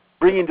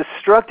 Bringing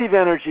destructive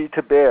energy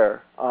to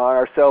bear on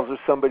ourselves or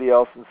somebody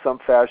else in some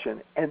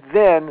fashion, and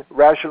then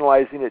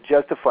rationalizing it,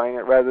 justifying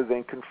it, rather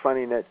than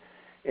confronting it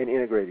and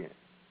integrating it.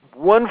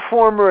 One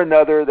form or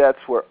another, that's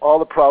where all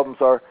the problems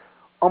are.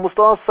 Almost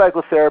all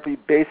psychotherapy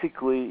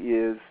basically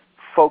is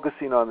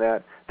focusing on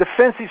that.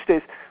 Defensive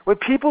states. When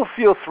people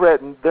feel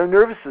threatened, their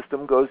nervous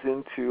system goes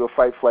into a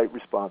fight-flight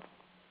response.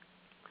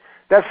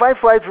 That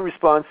fight-flight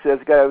response says,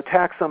 got to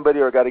attack somebody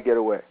or got to get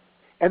away.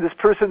 And this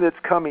person that's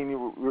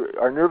coming,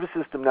 our nervous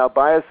system now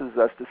biases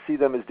us to see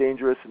them as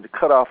dangerous and to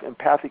cut off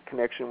empathic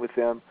connection with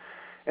them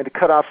and to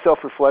cut off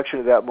self-reflection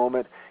at that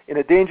moment. In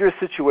a dangerous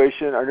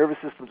situation, our nervous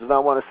system does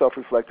not want to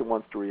self-reflect and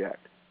wants to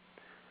react.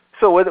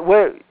 So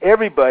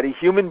everybody,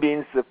 human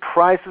beings, the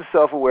price of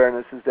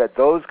self-awareness is that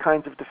those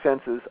kinds of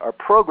defenses are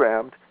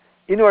programmed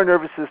into our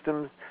nervous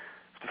system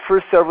the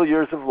first several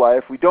years of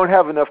life. We don't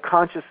have enough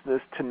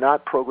consciousness to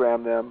not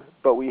program them,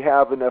 but we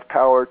have enough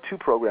power to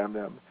program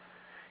them.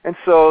 And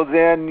so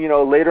then,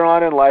 later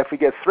on in life we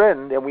get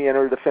threatened and we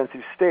enter a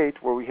defensive state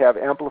where we have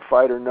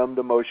amplified or numbed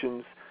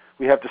emotions,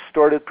 we have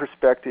distorted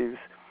perspectives,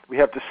 we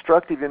have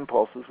destructive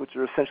impulses, which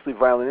are essentially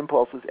violent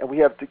impulses, and we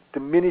have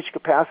diminished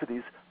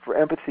capacities for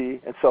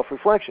empathy and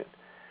self-reflection.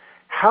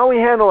 How we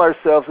handle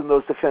ourselves in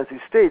those defensive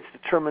states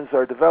determines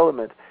our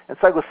development, and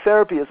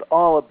psychotherapy is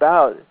all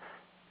about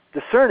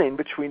discerning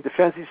between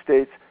defensive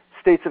states,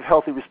 states of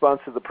healthy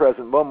response to the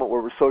present moment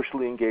where we're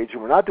socially engaged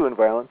and we're not doing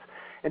violence,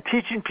 and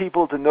teaching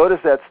people to notice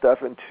that stuff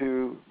and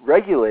to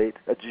regulate,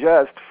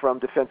 adjust from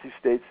defensive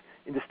states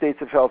into states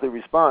of healthy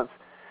response.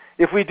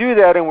 If we do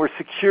that and we're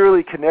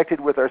securely connected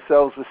with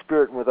ourselves, with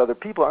spirit, and with other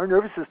people, our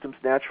nervous systems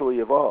naturally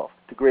evolve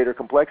to greater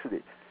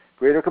complexity.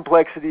 Greater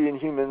complexity in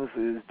humans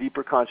is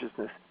deeper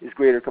consciousness, is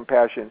greater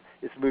compassion,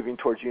 is moving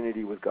towards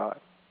unity with God.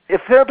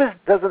 If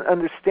therapist doesn't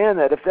understand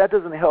that, if that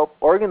doesn't help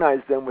organize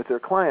them with their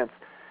clients,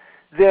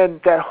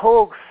 then that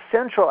whole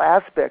central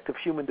aspect of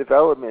human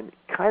development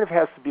kind of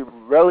has to be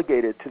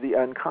relegated to the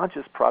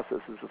unconscious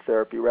processes of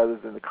therapy rather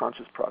than the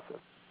conscious process.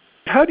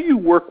 How do you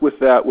work with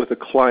that with a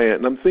client?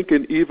 And I'm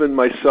thinking even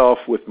myself,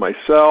 my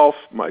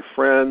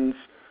friends,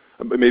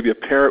 maybe a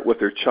parent with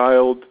their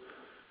child,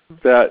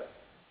 that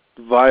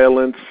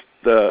violence,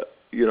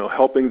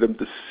 helping them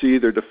to see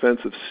their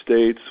defensive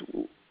states.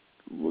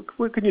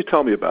 What can you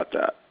tell me about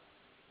that?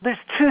 There's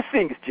two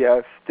things,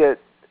 Jeff, that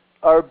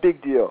are a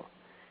big deal.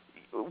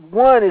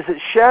 One is that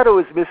shadow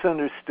is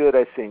misunderstood,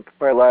 I think,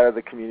 by a lot of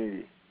the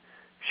community.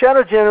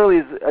 Shadow generally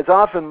is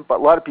often, by a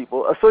lot of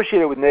people,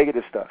 associated with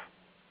negative stuff.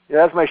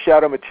 That's my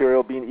shadow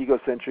material, being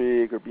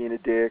egocentric or being a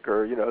dick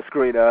or,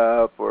 screwing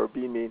up or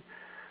being mean.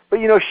 But,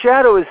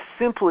 shadow is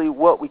simply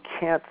what we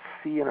can't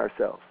see in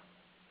ourselves.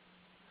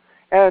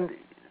 And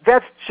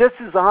that's just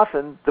as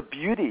often the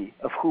beauty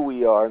of who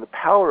we are and the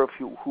power of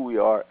who we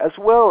are, as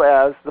well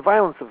as the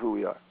violence of who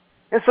we are.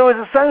 And so as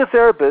a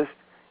psychotherapist,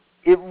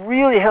 it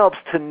really helps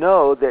to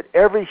know that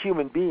every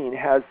human being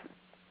has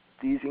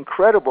these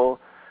incredible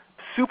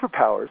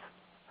superpowers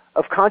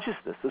of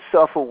consciousness, of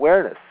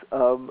self-awareness,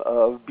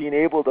 of being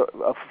able to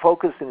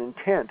focus and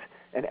intent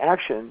and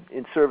action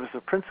in service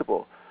of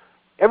principle.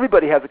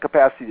 Everybody has the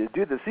capacity to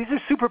do this. These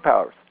are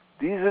superpowers.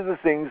 These are the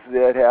things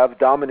that have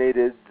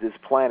dominated this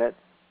planet,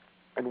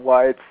 and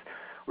why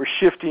we're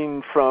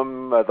shifting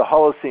from the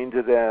Holocene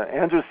to the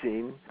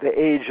Anthropocene, the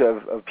age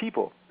of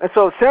people. And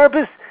so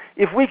therapists,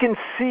 if we can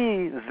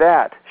see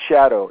that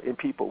shadow in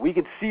people, we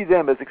can see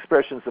them as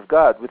expressions of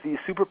God with these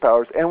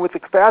superpowers and with the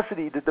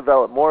capacity to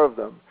develop more of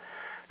them,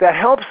 that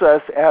helps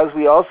us as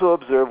we also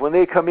observe when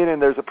they come in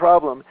and there's a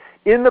problem.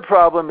 In the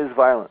problem is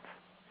violence.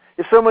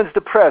 If someone's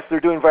depressed,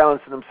 they're doing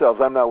violence to themselves.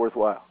 I'm not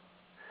worthwhile.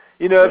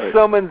 Right. If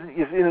someone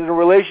is in a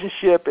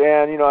relationship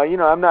and,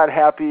 I'm not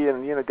happy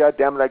and, God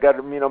damn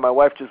it, my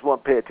wife just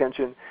won't pay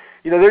attention.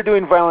 They're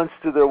doing violence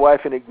to their wife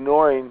and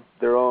ignoring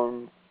their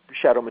own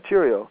shadow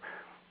material.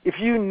 If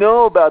you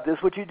know about this,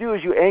 what you do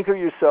is you anchor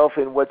yourself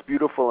in what's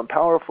beautiful and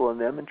powerful in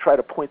them and try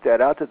to point that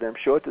out to them,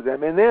 show it to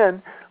them, and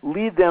then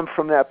lead them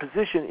from that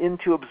position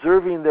into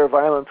observing their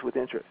violence with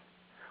interest.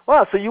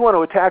 Wow, so you want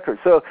to attack her.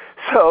 So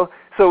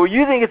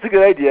you think it's a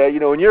good idea,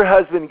 when your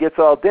husband gets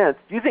all dense,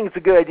 you think it's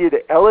a good idea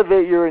to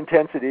elevate your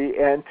intensity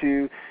and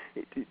to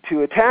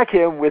attack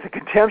him with a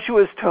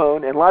contemptuous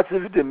tone and lots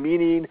of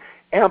demeaning,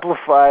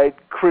 amplified,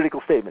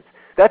 critical statements.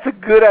 That's a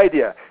good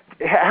idea.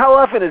 How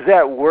often does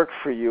that work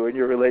for you in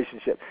your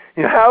relationship?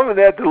 How often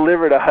that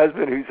delivered a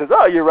husband who says,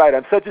 "Oh, you're right.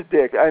 I'm such a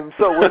dick. I'm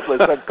so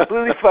worthless. I'm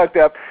completely fucked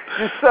up.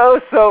 You're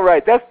so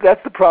right."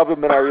 That's the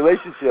problem in our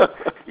relationship.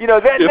 That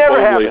if never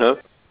only, happens.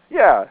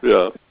 huh?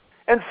 Yeah.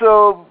 And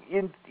so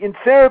in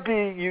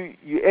therapy,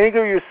 you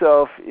anchor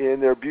yourself in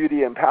their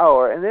beauty and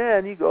power, and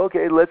then you go,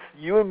 okay,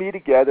 you and me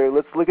together,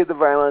 let's look at the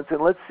violence,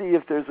 and let's see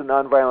if there's a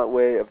nonviolent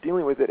way of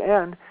dealing with it,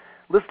 and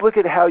let's look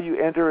at how you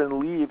enter and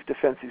leave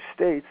defensive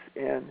states,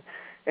 and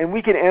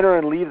we can enter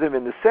and leave them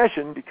in the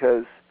session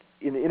because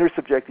in the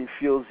intersubjective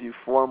fields you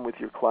form with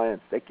your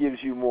clients, that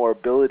gives you more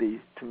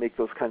ability to make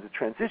those kinds of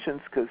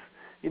transitions because,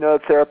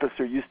 therapists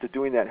are used to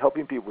doing that,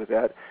 helping people with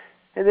that.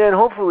 And then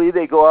hopefully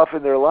they go off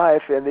in their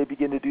life and they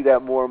begin to do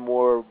that more and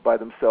more by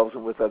themselves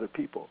and with other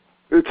people.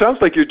 It sounds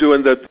like you're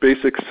doing that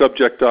basic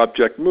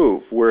subject-object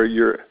move where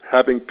you're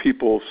having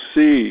people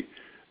see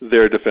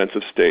their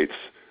defensive states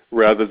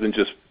rather than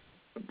just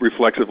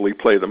reflexively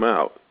play them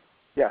out.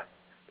 Yeah.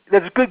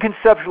 That's good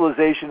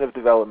conceptualization of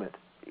development,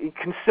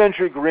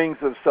 concentric rings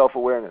of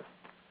self-awareness.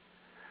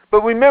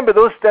 But remember,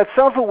 that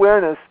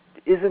self-awareness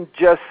isn't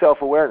just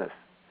self-awareness.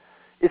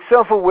 It's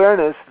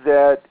self-awareness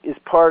that is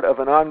part of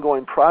an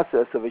ongoing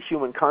process of a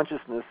human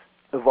consciousness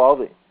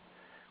evolving,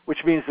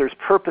 which means there's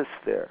purpose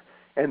there,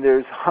 and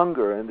there's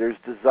hunger, and there's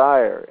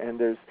desire, and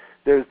there's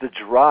the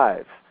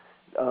drive,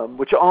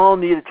 which all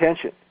need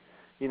attention.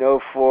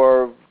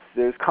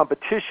 There's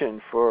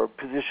competition for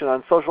position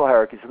on social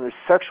hierarchies, and there's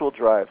sexual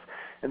drives,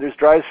 and there's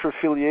drives for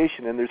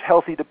affiliation, and there's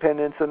healthy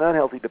dependence and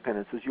unhealthy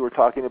dependence, as you were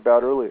talking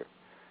about earlier.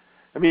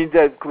 I mean,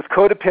 with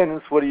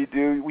codependence, what do?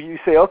 You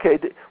say, okay,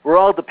 we're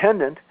all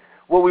dependent.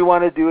 What we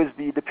want to do is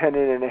be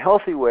dependent in a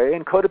healthy way,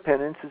 and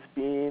codependence is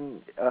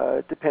being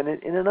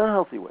dependent in an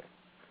unhealthy way.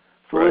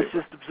 So right. Let's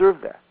just observe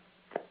that.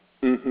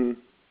 Mm-hmm.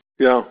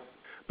 Yeah.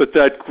 But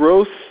that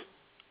growth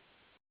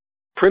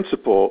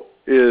principle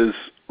is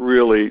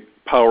really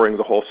powering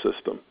the whole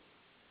system.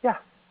 Yeah.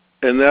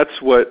 And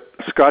that's what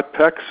Scott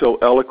Peck so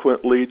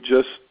eloquently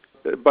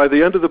by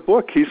the end of the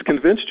book, he's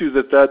convinced you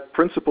that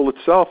principle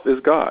itself is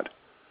God.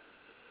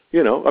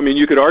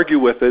 You could argue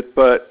with it,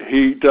 but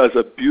he does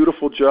a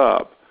beautiful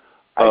job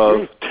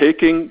of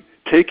taking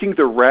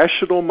the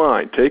rational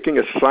mind, taking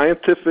a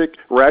scientific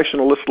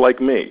rationalist like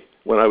me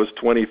when I was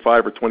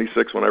 25 or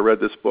 26 when I read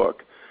this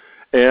book,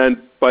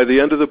 and by the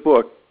end of the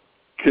book,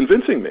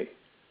 convincing me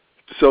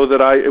so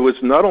that it was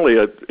not only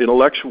an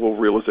intellectual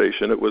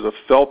realization, it was a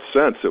felt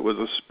sense, it was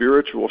a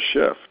spiritual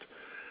shift,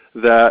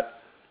 that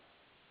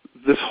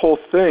this whole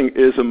thing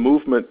is a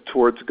movement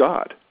towards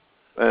God.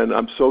 And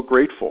I'm so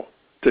grateful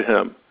to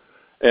him.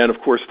 And,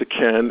 of course, to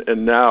Ken,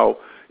 and now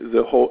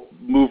the whole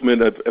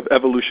movement of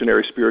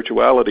evolutionary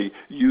spirituality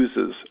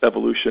uses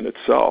evolution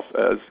itself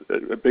as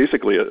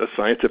basically a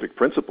scientific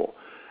principle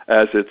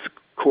as its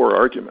core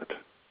argument.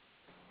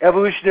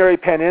 Evolutionary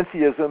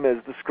panentheism,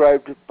 as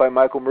described by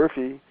Michael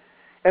Murphy.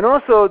 And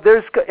also,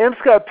 M.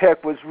 Scott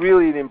Peck was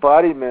really an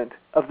embodiment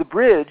of the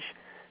bridge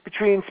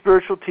between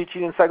spiritual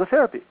teaching and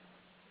psychotherapy.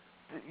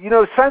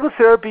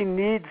 Psychotherapy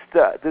needs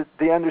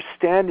the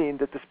understanding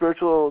that the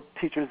spiritual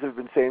teachers have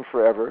been saying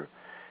forever.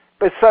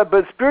 But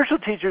spiritual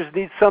teachers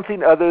need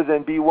something other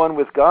than be one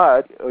with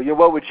God.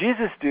 What would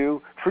Jesus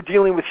do for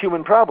dealing with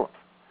human problems?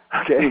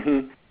 Okay?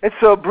 Mm-hmm. And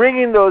so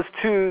bringing those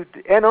two,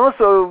 and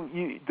also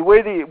the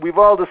way we've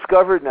all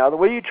discovered now, the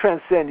way you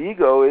transcend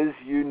ego is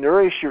you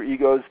nourish your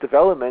ego's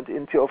development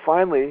until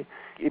finally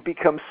it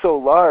becomes so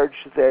large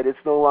that it's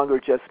no longer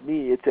just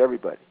me, it's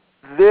everybody.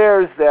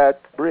 There's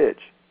that bridge.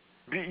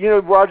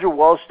 Roger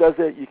Walsh does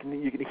it. You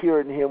can hear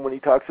it in him when he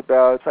talks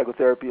about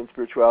psychotherapy and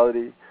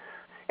spirituality.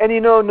 And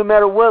no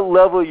matter what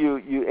level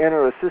you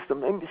enter a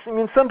system,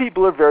 some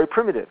people are very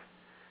primitive.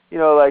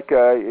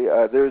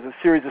 There's a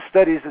series of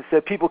studies that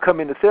said people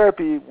come into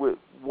therapy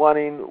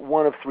wanting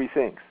one of three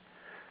things.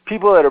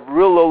 People at a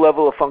real low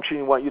level of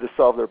functioning want you to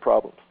solve their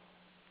problems.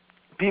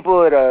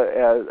 People at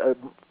a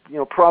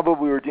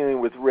probably we're dealing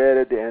with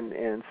red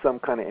and some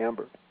kind of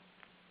amber.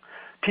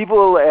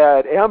 People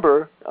at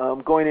amber,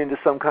 going into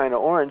some kind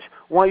of orange,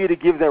 want you to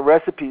give them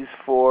recipes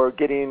for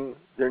getting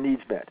their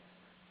needs met.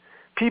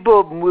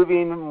 People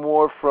moving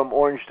more from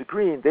orange to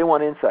green, they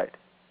want insight.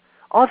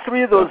 All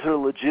three of those are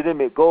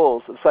legitimate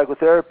goals of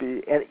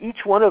psychotherapy, and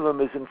each one of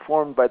them is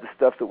informed by the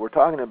stuff that we're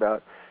talking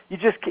about. As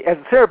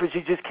a therapist,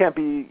 you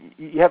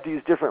have to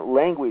use different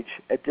language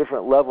at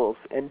different levels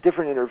and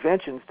different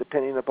interventions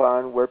depending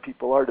upon where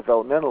people are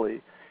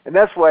developmentally. And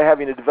that's why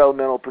having a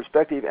developmental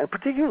perspective, and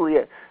particularly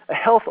a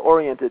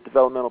health-oriented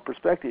developmental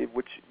perspective,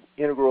 which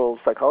integral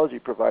psychology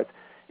provides,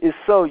 is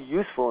so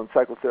useful in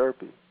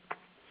psychotherapy.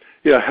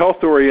 Yeah,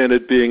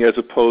 health-oriented being as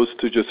opposed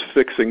to just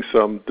fixing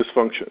some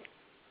dysfunction.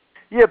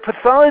 Yeah,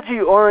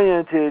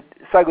 pathology-oriented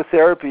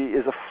psychotherapy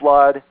is a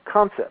flawed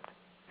concept.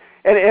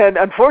 And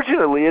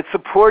unfortunately, it's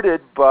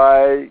supported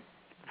by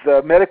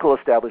the medical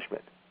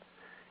establishment.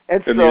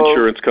 And the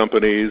insurance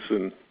companies.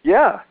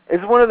 Yeah,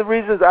 it's one of the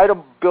reasons I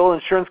don't bill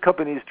insurance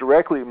companies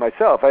directly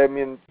myself. I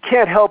mean,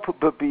 can't help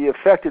but be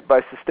affected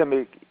by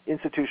systemic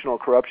institutional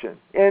corruption.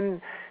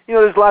 And,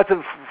 there's lots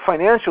of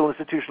financial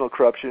institutional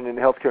corruption in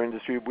the healthcare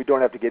industry we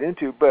don't have to get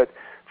into, but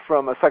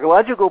from a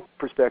psychological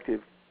perspective,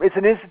 it's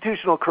an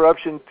institutional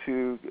corruption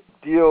to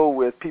deal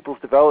with people's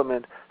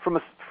development from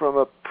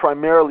a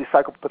primarily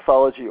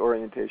psychopathology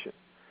orientation.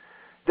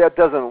 That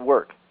doesn't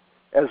work,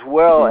 as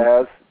well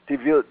as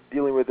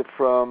dealing with it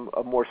from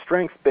a more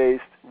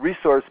strength-based,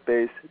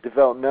 resource-based,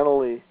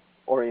 developmentally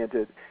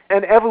oriented,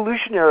 and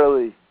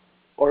evolutionarily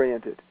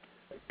oriented.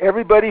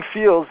 Everybody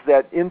feels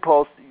that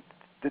impulse,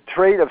 the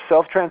trait of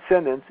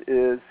self-transcendence,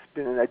 is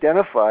been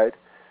identified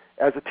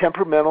as a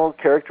temperamental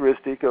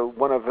characteristic of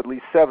one of at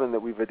least 7 that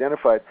we've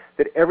identified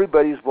that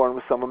everybody is born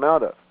with some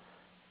amount of.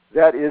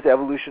 That is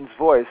evolution's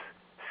voice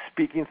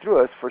speaking through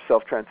us for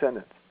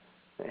self-transcendence.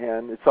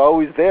 And it's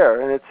always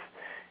there, and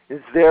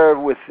it's there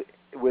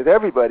with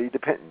everybody,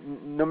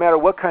 no matter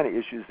what kind of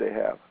issues they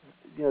have.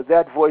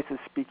 That voice is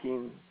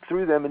speaking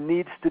through them and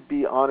needs to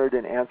be honored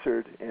and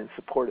answered and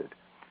supported.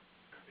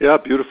 Yeah,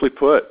 beautifully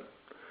put.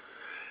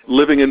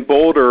 Living in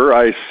Boulder,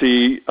 I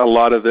see a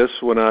lot of this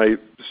when I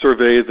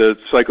survey the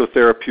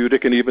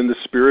psychotherapeutic and even the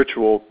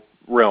spiritual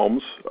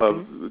realms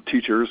of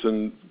teachers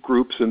and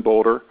groups in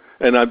Boulder.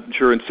 And I'm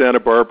sure in Santa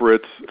Barbara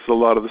it's a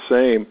lot of the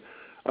same.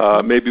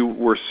 Maybe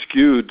we're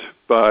skewed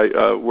by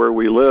where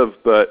we live,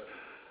 but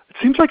it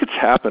seems like it's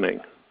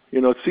happening.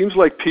 It seems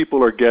like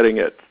people are getting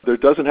it. There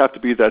doesn't have to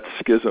be that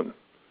schism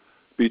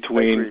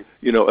between,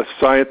 a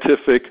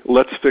scientific,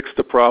 let's fix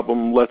the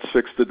problem, let's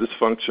fix the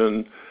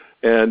dysfunction,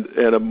 and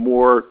a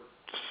more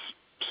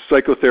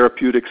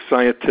psychotherapeutic,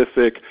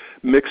 scientific,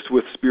 mixed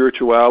with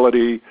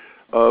spirituality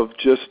of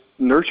just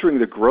nurturing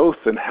the growth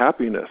and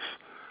happiness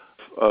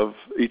of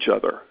each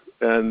other.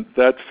 And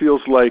that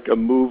feels like a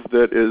move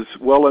that is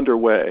well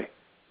underway.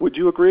 Would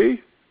you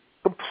agree?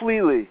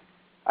 Completely.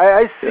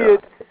 I see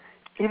it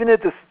even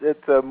at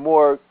the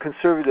more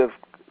conservative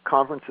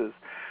conferences.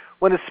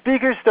 When a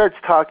speaker starts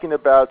talking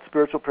about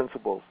spiritual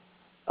principles,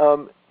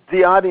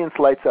 the audience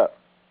lights up.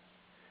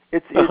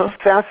 It's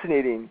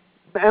fascinating.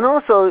 And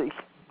also,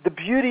 the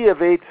beauty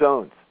of 8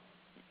 zones.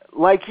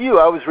 Like you,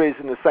 I was raised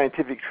in the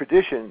scientific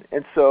tradition,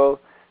 and so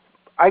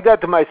I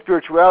got to my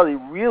spirituality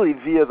really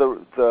via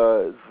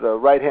the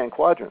right-hand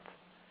quadrants.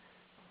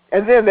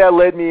 And then that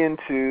led me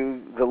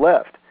into the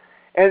left.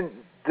 And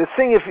the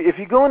thing, if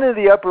you go into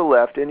the upper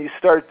left and you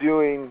start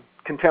doing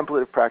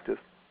contemplative practice,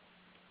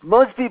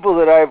 most people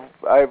that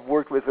I've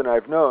worked with and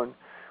I've known,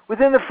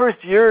 within the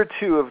first year or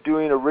 2 of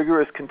doing a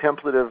rigorous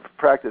contemplative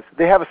practice,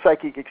 they have a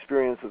psychic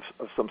experience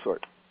of some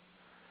sort.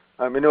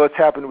 I know it's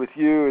happened with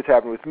you, it's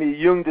happened with me.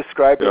 Jung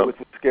described it with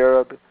the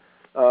scarab.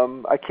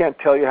 I can't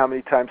tell you how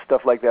many times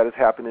stuff like that has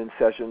happened in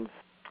sessions.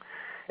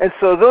 And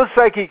so those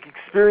psychic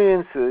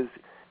experiences,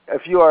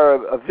 if you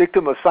are a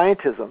victim of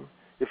scientism,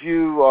 if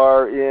you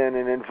are in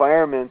an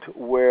environment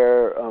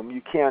where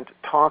you can't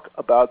talk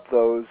about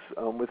those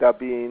without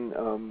being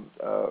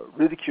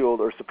ridiculed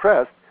or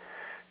suppressed,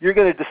 you're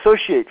going to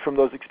dissociate from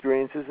those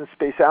experiences and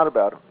space out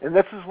about them. And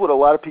this is what a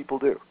lot of people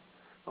do.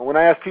 When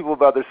I ask people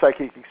about their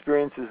psychic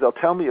experiences, they'll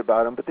tell me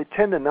about them, but they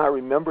tend to not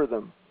remember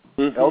them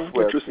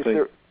elsewhere.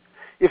 Interesting.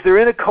 If they're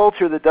in a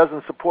culture that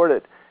doesn't support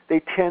it,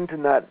 they tend to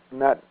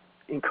not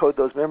encode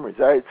those memories.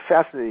 It's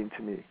fascinating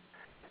to me.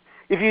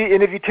 If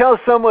you tell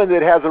someone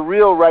that has a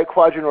real right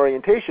quadrant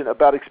orientation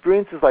about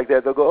experiences like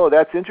that, they'll go, oh,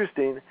 that's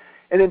interesting.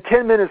 And then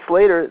 10 minutes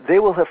later, they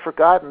will have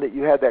forgotten that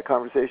you had that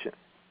conversation.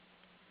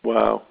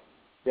 Wow.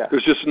 Yeah.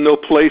 There's just no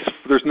place,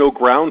 there's no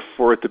ground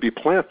for it to be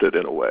planted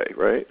in a way,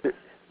 right?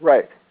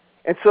 Right.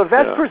 And so if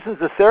that person's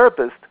a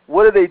therapist,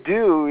 what do they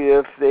do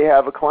if they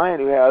have a client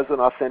who has an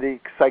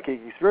authentic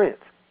psychic experience?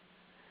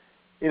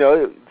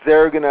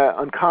 They're going to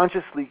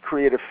unconsciously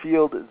create a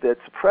field that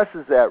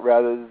suppresses that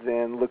rather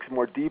than looks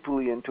more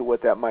deeply into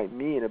what that might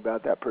mean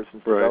about that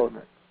person's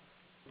development.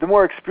 The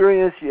more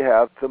experience you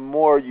have, the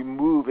more you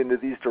move into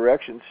these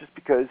directions, just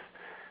because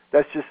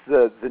that's just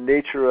the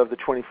nature of the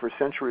 21st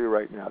century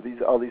right now.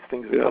 All these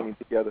things are coming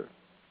together,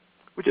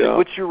 which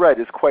you're right,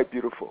 is quite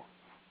beautiful.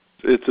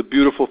 It's a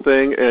beautiful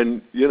thing,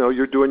 and,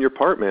 you're doing your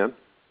part, man.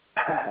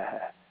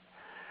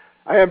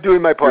 I am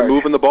doing my part. You're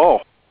moving the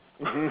ball.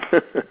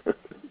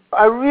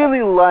 I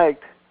really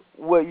liked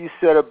what you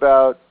said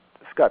about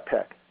Scott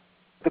Peck.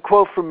 The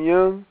quote from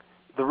Jung,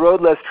 the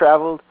road less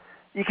traveled,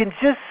 you can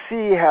just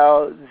see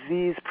how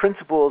these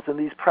principles and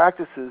these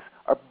practices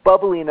are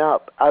bubbling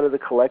up out of the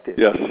collective.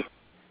 Yes.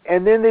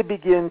 And then they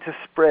begin to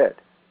spread.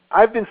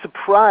 I've been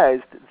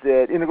surprised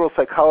that integral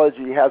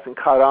psychology hasn't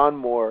caught on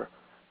more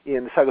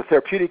in the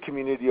psychotherapeutic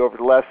community over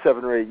the last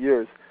 7 or 8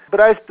 years. But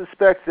I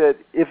suspect that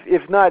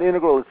if not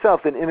integral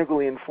itself, then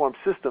integrally informed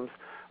systems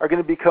are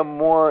going to become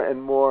more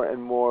and more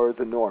and more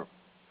the norm.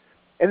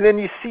 And then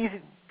you see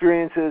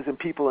experiences and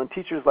people and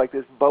teachers like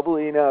this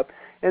bubbling up,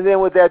 and then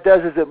what that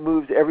does is it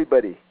moves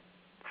everybody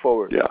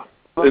forward. Yeah.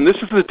 And this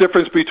is the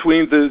difference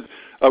between the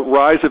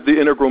rise of the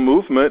integral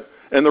movement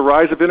and the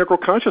rise of integral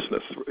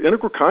consciousness.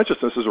 Integral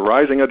consciousness is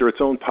rising under its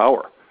own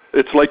power.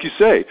 It's like you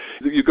say,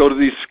 you go to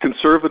these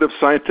conservative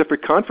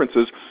scientific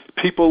conferences,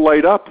 people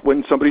light up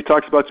when somebody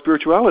talks about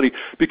spirituality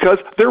because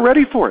they're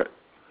ready for it.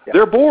 Yeah.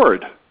 They're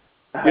bored.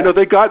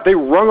 They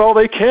wrung all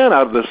they can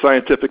out of the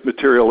scientific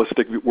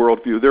materialistic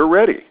worldview. They're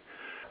ready.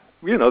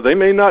 They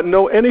may not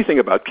know anything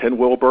about Ken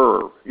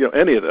Wilber or,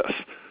 any of this,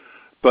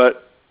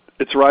 but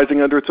it's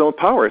rising under its own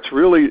power. It's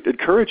really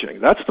encouraging.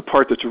 That's the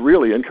part that's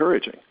really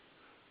encouraging.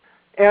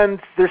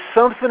 And there's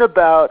something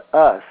about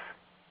us,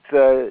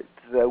 the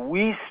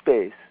we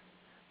space,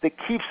 that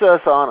keeps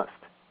us honest.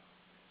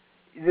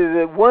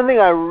 The one thing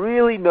I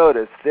really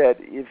notice that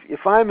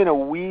if I'm in a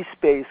we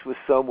space with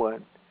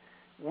someone,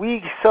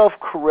 we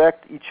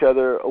self-correct each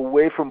other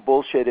away from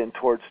bullshit and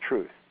towards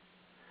truth.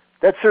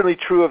 That's certainly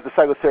true of the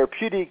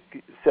psychotherapeutic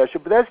session,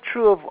 but that's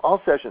true of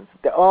all sessions,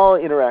 all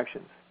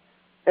interactions.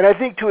 And I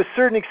think to a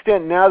certain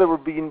extent now that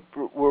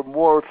we're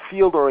more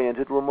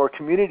field-oriented, we're more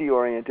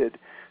community-oriented,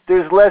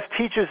 there's less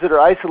teachers that are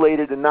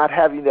isolated and not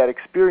having that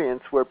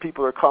experience where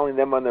people are calling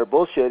them on their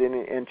bullshit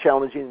and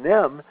challenging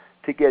them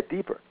to get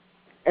deeper.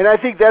 And I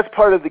think that's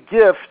part of the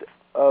gift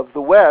of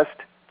the West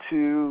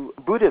to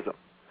Buddhism.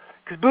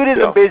 Because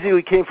Buddhism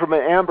basically came from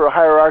an amber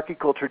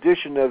hierarchical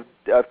tradition of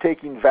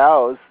taking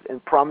vows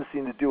and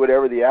promising to do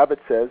whatever the abbot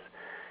says.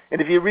 And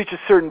if you reach a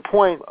certain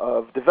point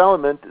of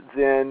development,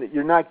 then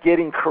you're not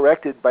getting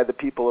corrected by the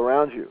people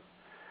around you.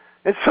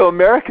 And so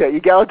America,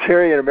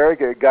 egalitarian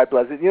America, God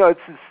bless it,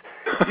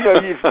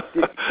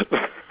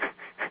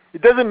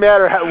 it doesn't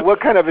matter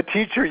what kind of a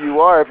teacher you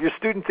are. If your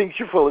student thinks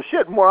you're full of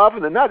shit, more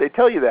often than not, they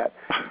tell you that.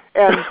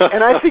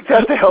 And I think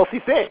that's a healthy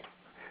thing.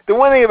 The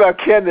one thing about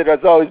Ken that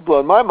has always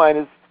blown my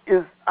mind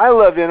is I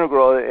love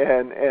integral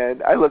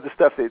and I love the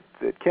stuff that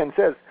Ken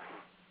says.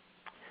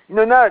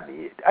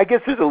 I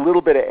guess there's a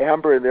little bit of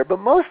amber in there, but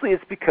mostly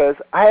it's because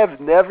I have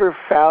never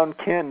found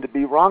Ken to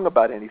be wrong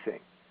about anything.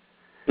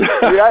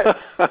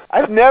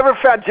 I've never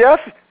found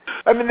Jeff.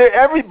 I mean,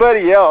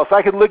 everybody else,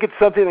 I could look at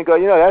something and go,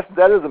 that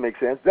doesn't make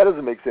sense. That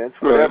doesn't make sense.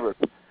 Whatever.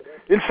 Right.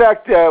 In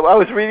fact, I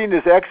was reading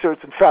this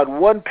excerpt and found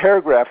one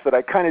paragraph that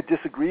I kind of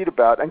disagreed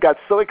about and got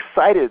so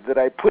excited that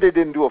I put it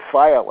into a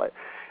file.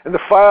 And the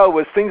file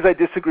was things I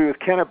disagree with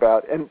Ken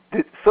about. And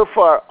so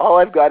far, all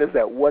I've got is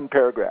that one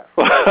paragraph.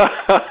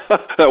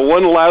 That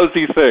one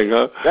lousy thing,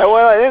 huh? That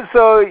one. And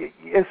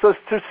so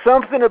there's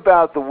something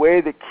about the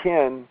way that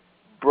Ken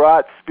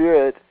brought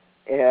spirit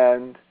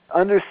and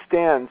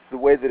understands the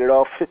way that it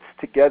all fits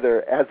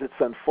together as it's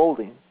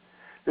unfolding.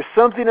 There's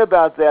something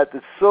about that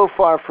so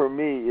far for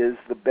me is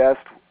the best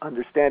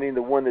understanding,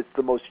 the one that's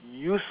the most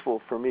useful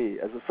for me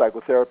as a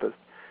psychotherapist.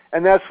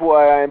 And that's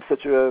why I'm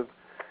such a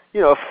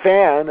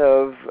fan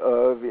of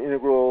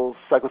integral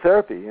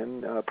psychotherapy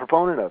and a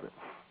proponent of it.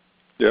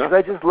 Yeah. Because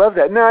I just love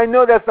that. Now, I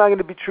know that's not going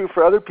to be true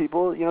for other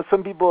people.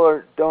 Some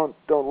people don't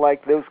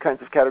like those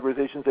kinds of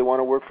categorizations. They want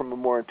to work from a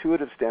more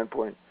intuitive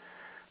standpoint.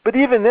 But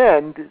even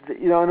then,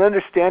 an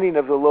understanding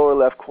of the lower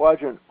left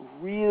quadrant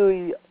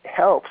really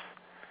helps.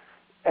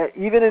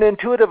 Even an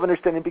intuitive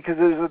understanding, because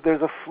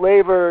there's a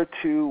flavor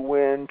to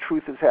when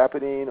truth is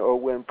happening or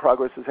when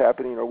progress is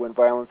happening or when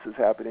violence is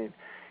happening.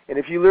 And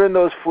if you learn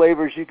those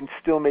flavors, you can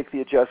still make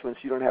the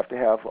adjustments. You don't have to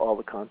have all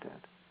the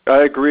content.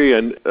 I agree.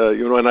 And,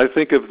 and I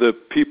think of the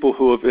people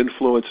who have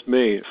influenced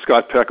me,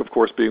 Scott Peck, of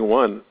course, being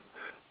one,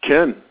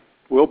 Ken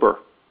Wilber.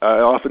 I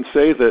often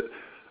say that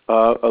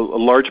a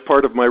large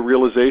part of my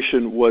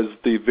realization was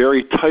the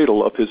very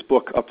title of his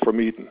book, Up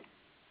from Eden.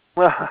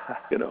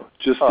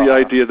 The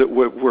idea that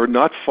we're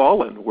not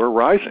fallen, we're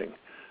rising.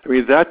 I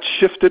mean, that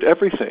shifted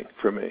everything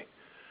for me.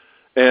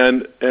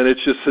 And it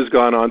just has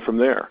gone on from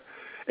there.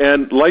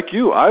 And like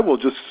you, I will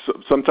just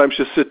sometimes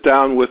just sit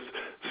down with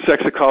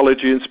sex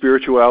ecology and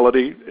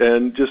spirituality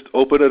and just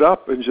open it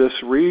up and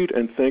just read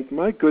and think,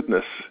 my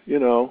goodness,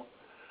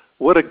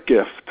 what a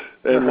gift.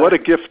 And what a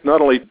gift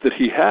not only that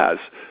he has,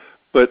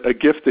 but a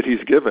gift that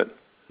he's given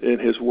in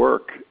his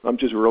work. I'm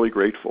just really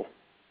grateful.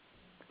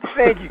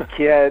 Thank you,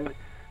 Ken.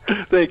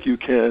 Thank you,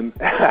 Ken.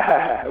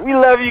 We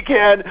love you,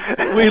 Ken.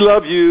 We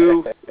love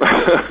you.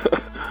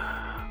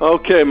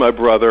 Okay, my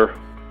brother.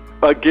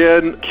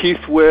 Again,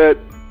 Keith Witt,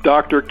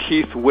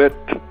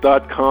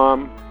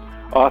 drkeithwitt.com,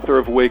 author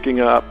of Waking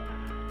Up.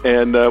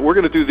 And we're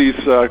going to do these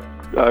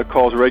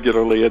calls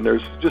regularly, and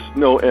there's just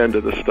no end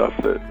to the stuff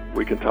that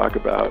we can talk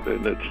about,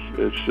 and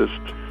it's just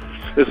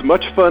as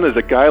much fun as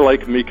a guy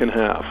like me can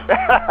have.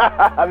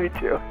 Me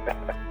too.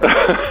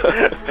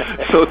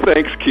 So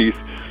thanks, Keith.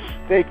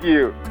 Thank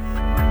you.